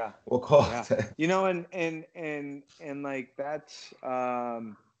 Yeah. we'll call Yeah. it. And like that's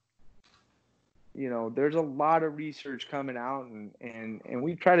there's a lot of research coming out, and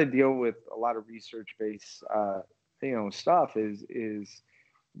we try to deal with a lot of research based stuff is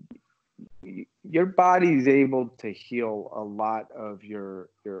your body's able to heal a lot of your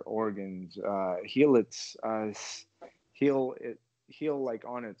organs, heal like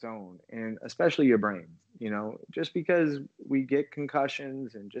on its own, and especially your brain. Just because we get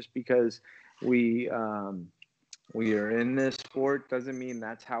concussions and just because we are in this sport doesn't mean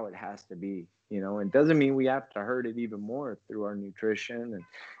that's how it has to be. And doesn't mean we have to hurt it even more through our nutrition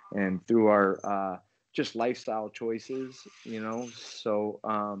and through our just lifestyle choices. So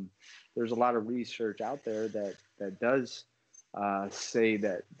there's a lot of research out there that does say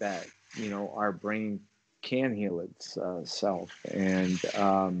that our brain can heal itself, and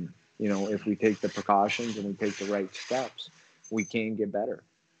if we take the precautions and we take the right steps, we can get better.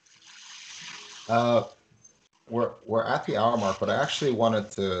 Uh, we're at the hour mark, but I actually wanted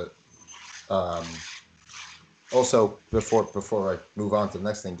to um, also before I move on to the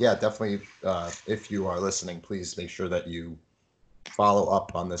next thing. Yeah, definitely. If you are listening, please make sure that you follow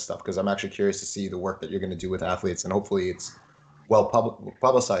up on this stuff because I'm actually curious to see the work that you're going to do with athletes, and hopefully it's well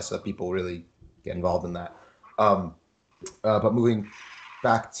publicized so that people really get involved in that. But moving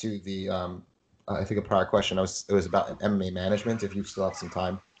back to the I think a prior question, it was about MMA management, if you still have some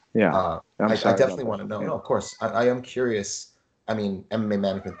time. Yeah, I'm I sorry about definitely that. want to know. Yeah. No, of course. I am curious. I mean, MMA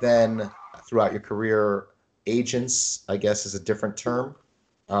management then, throughout your career, agents, I guess, is a different term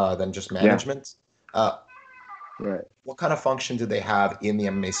than just Yeah. management. Uh, Right. what kind of function do they have in the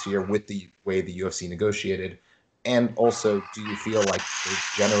MMA sphere with the way the UFC negotiated? And also, do you feel like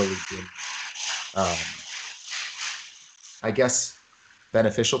they've generally been, um, I guess,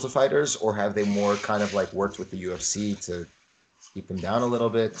 beneficial to fighters, or have they more kind of like worked with the UFC to keep them down a little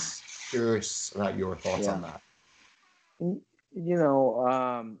bit? Curious about your thoughts Yeah. on that. You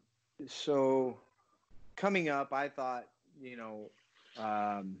know, so coming up, I thought,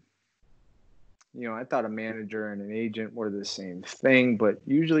 um, I thought a manager and an agent were the same thing, but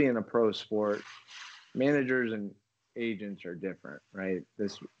usually in a pro sport, managers and agents are different, right?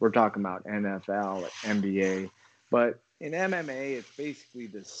 This we're talking about NFL, NBA, but in MMA, it's basically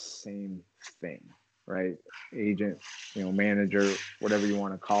the same thing, right? Agent, manager, whatever you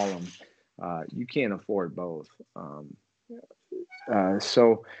want to call them. You can't afford both.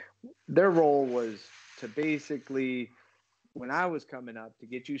 So their role was to basically, when I was coming up, to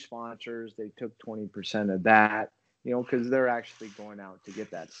get you sponsors. They took 20% of that, because they're actually going out to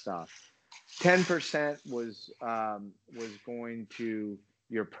get that stuff. 10% was going to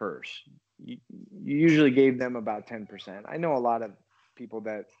your purse. You usually gave them about 10%. I know a lot of people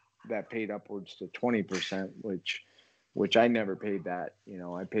that paid upwards to 20%, which I never paid that.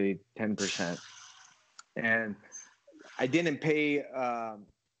 I paid 10%, and I didn't pay a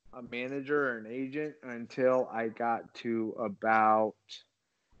manager or an agent until I got to about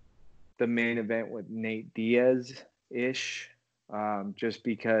the main event with Nate Diaz ish, just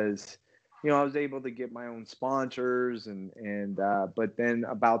because I was able to get my own sponsors, and but then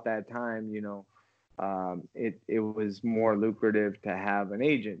about that time, it was more lucrative to have an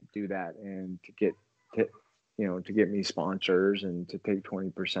agent do that and to to get me sponsors and to take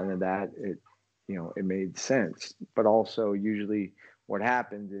 20% of that. It made sense. But also, usually what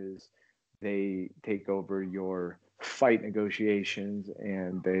happens is they take over your fight negotiations,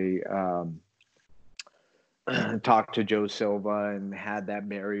 and they talked to Joe Silva and had that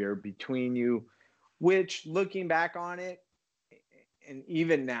barrier between you, which, looking back on it, and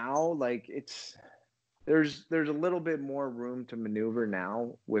even now, like, there's a little bit more room to maneuver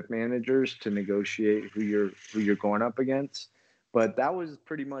now with managers to negotiate who you're going up against. But that was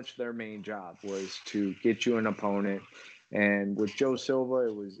pretty much their main job, was to get you an opponent. And with Joe Silva,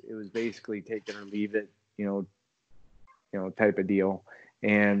 it was basically take it or leave it, type of deal.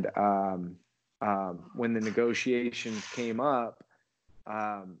 And when the negotiations came up,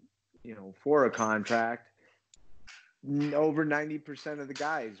 for a contract, over 90% of the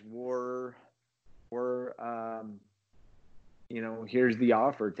guys were here's the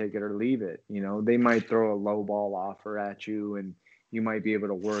offer, take it or leave it. They might throw a low ball offer at you, and you might be able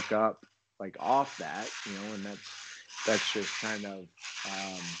to work up like off that, and that's just kind of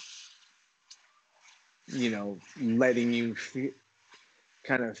letting you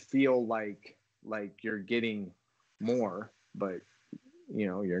kind of feel like you're getting more, but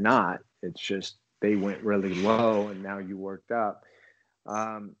you're not. It's just they went really low, and now you worked up.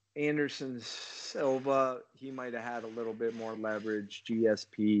 Anderson Silva, he might have had a little bit more leverage.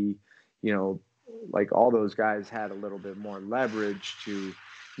 GSP, like all those guys had a little bit more leverage to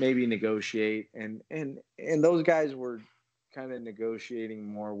maybe negotiate, and those guys were kind of negotiating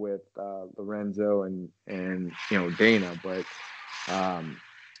more with Lorenzo and Dana, but um,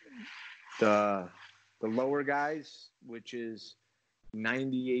 the lower guys, which is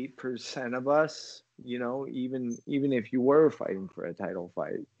 98% of us, even if you were fighting for a title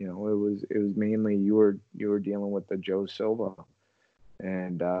fight, it was mainly you were dealing with the Joe Silva.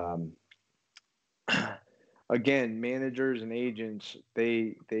 And again, managers and agents,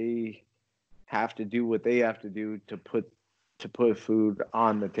 they have to do what they have to do to put food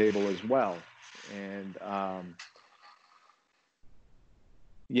on the table as well. And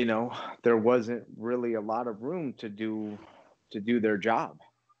there wasn't really a lot of room to do their job.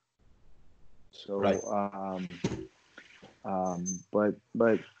 Right. So,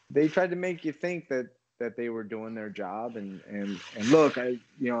 but they tried to make you think that they were doing their job, and look, I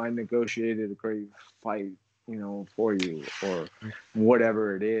negotiated a great fight, for you, or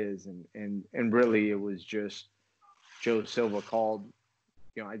whatever it is, and really it was just Joe Silva called,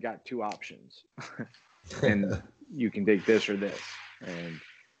 I got two options, and you can take this or this, and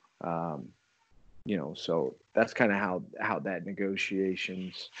so that's kind of how that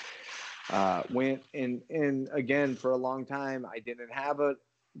negotiations went. And again, for a long time, I didn't have a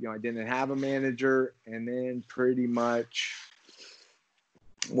manager, and then pretty much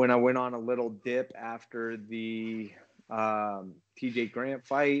when I went on a little dip after the TJ Grant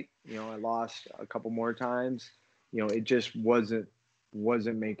fight, I lost a couple more times. It just wasn't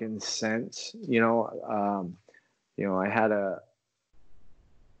making sense.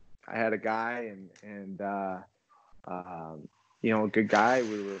 I had a guy and a good guy.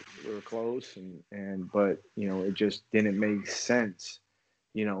 We were close but it just didn't make sense.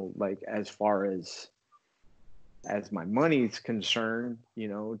 Like as far as my money's concerned,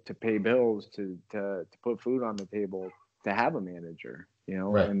 to pay bills, to put food on the table, to have a manager,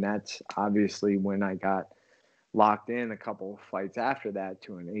 Right. and that's obviously when I got locked in a couple fights after that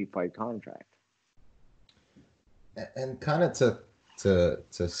to an 8-fight contract. And kind of to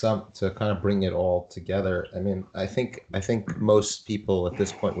kind of bring it all together. I mean, I think most people at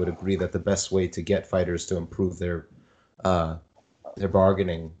this point would agree that the best way to get fighters to improve uh, their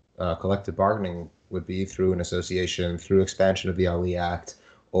bargaining, collective bargaining, would be through an association, through expansion of the Ali Act,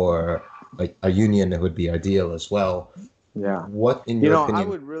 or like a union that would be ideal as well. Yeah. What, in your I opinion?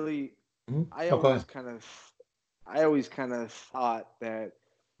 would really, Mhm. I Oh, go always ahead. kind of, I always kind of thought that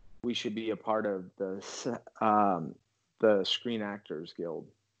we should be a part of the Screen Actors Guild,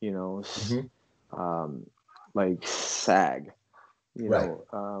 you know, Hmm. um, like SAG, Right.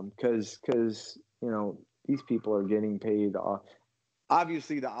 because these people are getting paid off.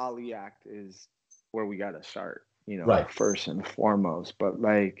 Obviously, the Ali Act is where we got to start, Right. first and foremost. But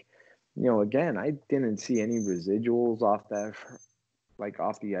again, I didn't see any residuals off that, like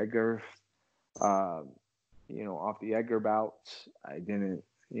off the Edgar, uh, off the Edgar bouts. I didn't,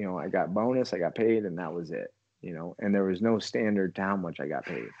 I got bonus, I got paid, and that was it. And there was no standard to how much I got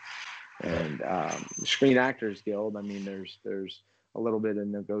paid. Right. And Screen Actors Guild, I mean, there's a little bit of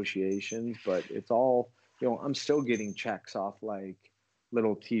negotiations, but it's all, I'm still getting checks off like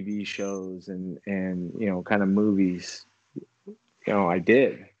little TV shows and kind of movies. I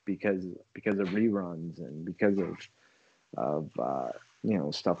did because of reruns and because of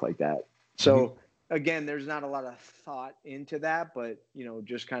stuff like that. Hmm. So again, there's not a lot of thought into that, but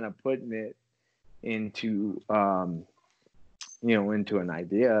just kind of putting it into into an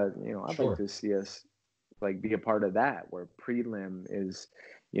idea. I'd like Sure. to see us like be a part of that, where prelim is,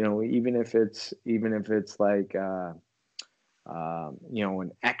 even if it's like an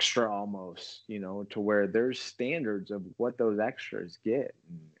extra almost, to where there's standards of what those extras get,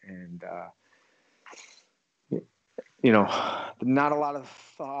 and not a lot of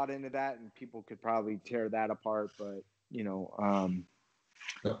thought into that, and people could probably tear that apart, but No,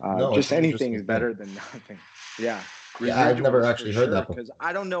 no, it's just an anything interesting is thing. better than nothing. Yeah, Yeah, I've never residuals for actually heard sure, that before. because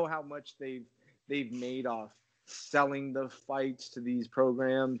I don't know how much they've made off selling the fights to these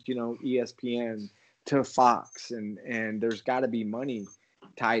programs, ESPN to Fox, and there's got to be money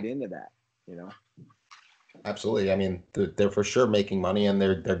tied into that. Absolutely. I mean, they're for sure making money, and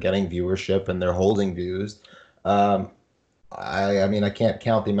they're getting viewership, and they're holding views. Um, I mean, I can't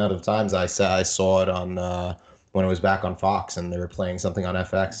count the amount of times I saw it on when it was back on Fox, and they were playing something on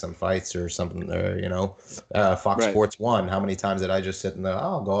FX, some fights or something there, Fox Right. Sports 1. How many times did I just sit in there?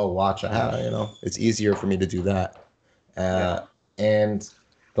 I'll go watch. It's easier for me to do that. Yeah. And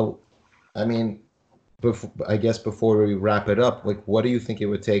the, I mean, I guess before we wrap it up, like, what do you think it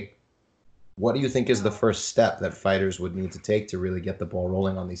would take? What do you think is the first step that fighters would need to take to really get the ball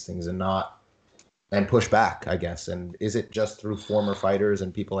rolling on these things and push back, I guess? And is it just through former fighters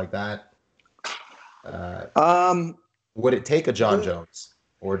and people like that? Uh, Um. would it take a John The Jones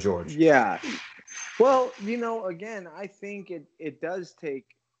or George? Yeah. Well, again, I think it does take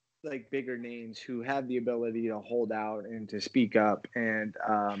like bigger names who have the ability to hold out and to speak up. And,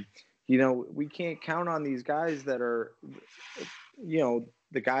 we can't count on these guys that are,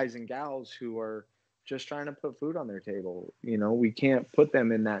 the guys and gals who are just trying to put food on their table. We can't put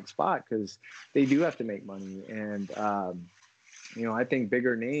them in that spot because they do have to make money. And, I think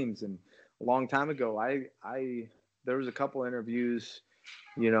bigger names. And a long time ago, there was a couple interviews,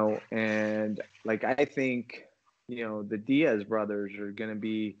 and like I think, the Diaz brothers are going to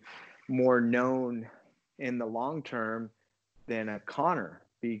be more known in the long term than a Connor,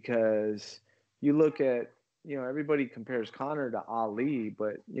 because you look at, everybody compares Connor to Ali,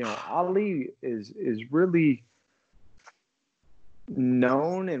 but Ali is really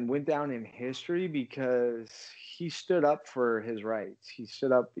known and went down in history because he stood up for his rights. He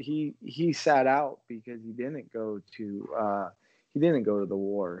stood up. He sat out because he didn't go to the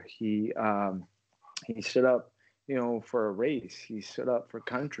war. He stood up, for a race. He stood up for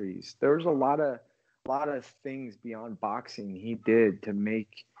countries. There was a lot of things beyond boxing he did to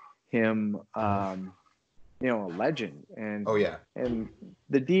make him a legend. and Oh yeah, and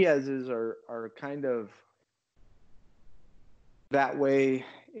the Diaz's are kind of that way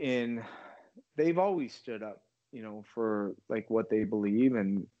they've always stood up, for like what they believe,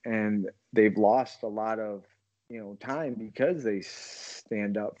 and they've lost a lot of, time because they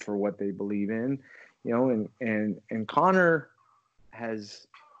stand up for what they believe in, and Connor has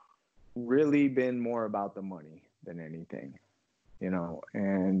really been more about the money than anything,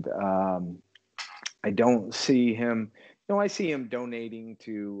 and I don't see him, I see him donating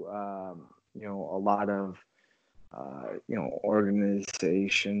to, a lot of,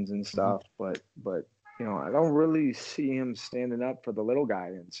 organizations and stuff, but, I don't really see him standing up for the little guy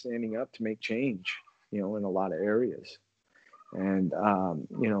and standing up to make change, in a lot of areas. And,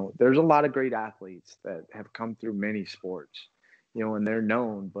 there's a lot of great athletes that have come through many sports, and they're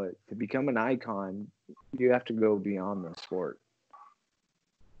known, but to become an icon, you have to go beyond the sport.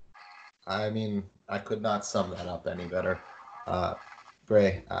 I mean, I could not sum that up any better.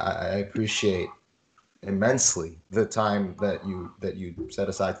 Gray, I appreciate immensely the time that you set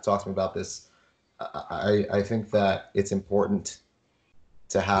aside to talk to me about this. I think that it's important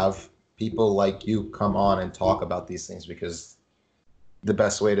to have people like you come on and talk about these things, because the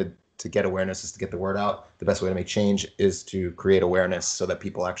best way to get awareness is to get the word out. The best way to make change is to create awareness so that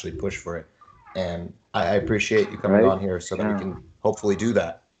people actually push for it. And I appreciate you coming on here so that we can hopefully do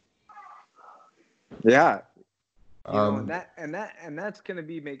that. Yeah. And that's going to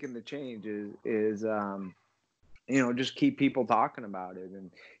be making the change is just keep people talking about it,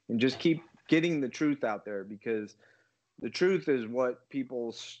 and just keep getting the truth out there, because the truth is what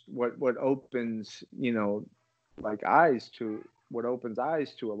opens, like what opens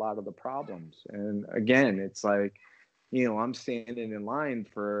eyes to a lot of the problems. And again, it's like, I'm standing in line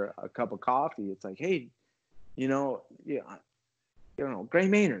for a cup of coffee. It's like, hey, Gray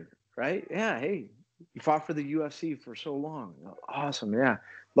Maynard, right? Yeah. Hey, you fought for the UFC for so long. Awesome. Yeah.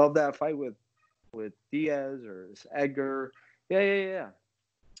 Love that fight with Diaz or Edgar. Yeah.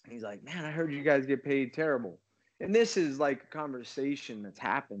 He's like, man, I heard you guys get paid terrible. And this is like a conversation that's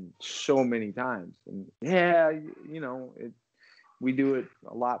happened so many times. And we do it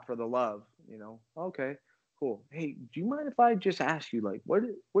a lot for the love, Okay, cool. Hey, do you mind if I just ask you, like, what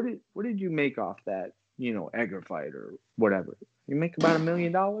did you make off that, Edgar fight or whatever? You make about $1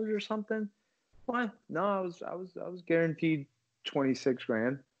 million or something? What? No, I was guaranteed 26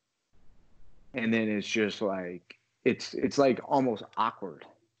 grand. And then it's just like, it's like almost awkward.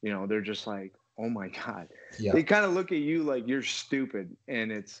 They're just like, oh my God. Yeah. They kind of look at you like you're stupid.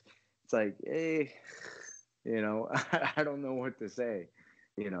 And it's like, hey, I don't know what to say,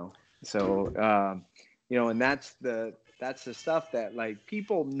 So, and that's the stuff that, like,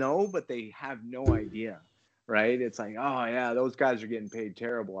 people know, but they have no idea, right? It's like, oh yeah, those guys are getting paid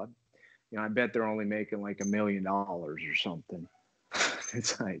terrible. I bet they're only making like $1 million or something.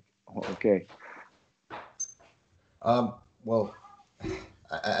 It's like, okay. Well,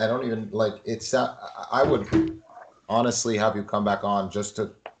 I don't even like it's. I would honestly have you come back on just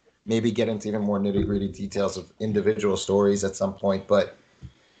to maybe get into even more nitty gritty details of individual stories at some point, but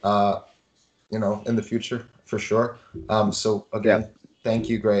in the future for sure. So again, Thank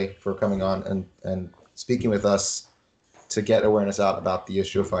you, Gray, for coming on and speaking with us to get awareness out about the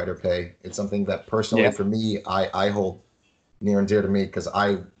issue of fighter pay. It's something that personally for me, I hold near and dear to me, because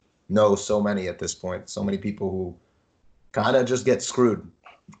I know so many at this point, so many people who kind of just get screwed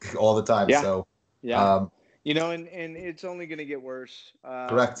all the time. Yeah. So, and it's only going to get worse.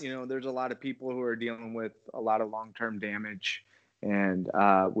 Correct. There's a lot of people who are dealing with a lot of long-term damage, and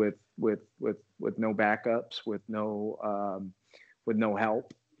with no backups, with no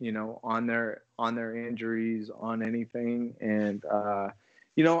help, on their injuries, on anything. And,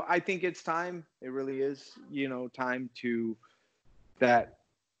 I think it's time. It really is, time that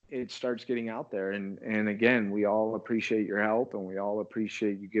it starts getting out there. And again, we all appreciate your help, and we all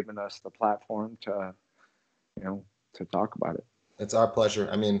appreciate you giving us the platform to talk about it. It's our pleasure.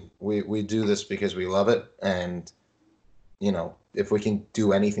 I mean, we do this because we love it. And, if we can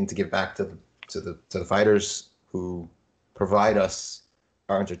do anything to give back to the fighters who provide us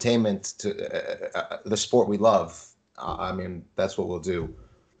our entertainment, to the sport we love, I mean, that's what we'll do.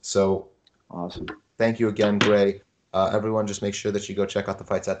 So awesome. Thank you again, Gray. Everyone, just make sure that you go check out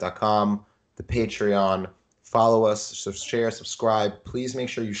thefightset.com, the Patreon, follow us, share, subscribe. Please make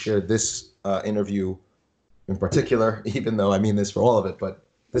sure you share this interview in particular, even though I mean this for all of it, but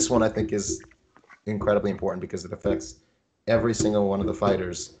this one I think is incredibly important because it affects every single one of the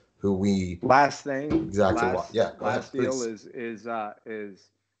fighters who we. Last thing. Exactly. Last deal is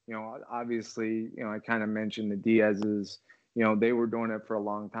obviously, I kind of mentioned the Diaz's. They were doing it for a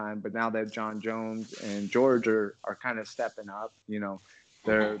long time, but now that John Jones and George are kind of stepping up,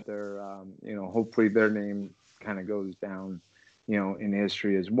 they're hopefully their name kind of goes down, in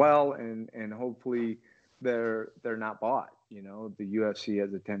history as well, and hopefully they're not bought. The UFC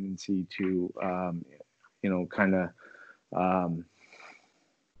has a tendency to kind of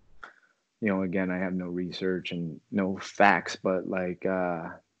again, I have no research and no facts, but like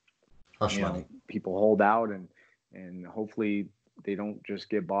Hush money. people hold out, and hopefully they don't just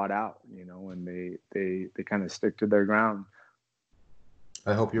get bought out, and they kind of stick to their ground.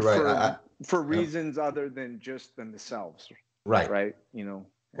 I hope you're right. For reasons other than just themselves. Right. Right.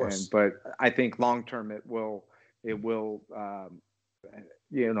 But I think long term it will help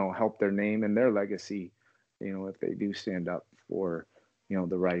their name and their legacy, if they do stand up for,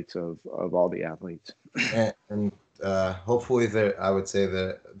 the rights of all the athletes. And hopefully I would say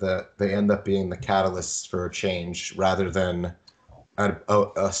that they end up being the catalysts for a change rather than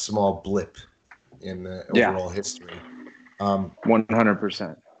a small blip in the overall history.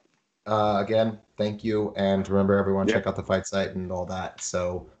 100%. Again, thank you, and remember, everyone, check out the Fight Site and all that.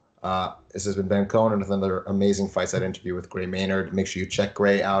 So this has been Ben Cohen with another amazing Fight Site interview with Gray Maynard. Make sure you check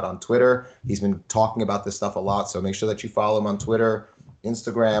Gray out on Twitter. He's been talking about this stuff a lot, so make sure that you follow him on Twitter,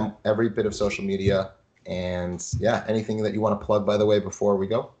 Instagram, every bit of social media. And yeah, anything that you want to plug, by the way, before we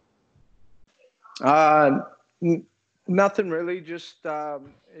go? Nothing really, just a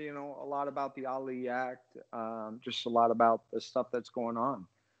lot about the Ali Act, just a lot about the stuff that's going on,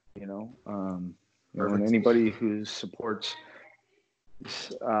 and anybody who supports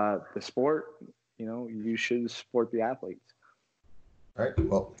the sport, you should support the athletes. All right.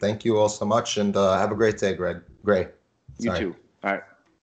 Well, thank you all so much, and have a great day, Gray. You too. All right.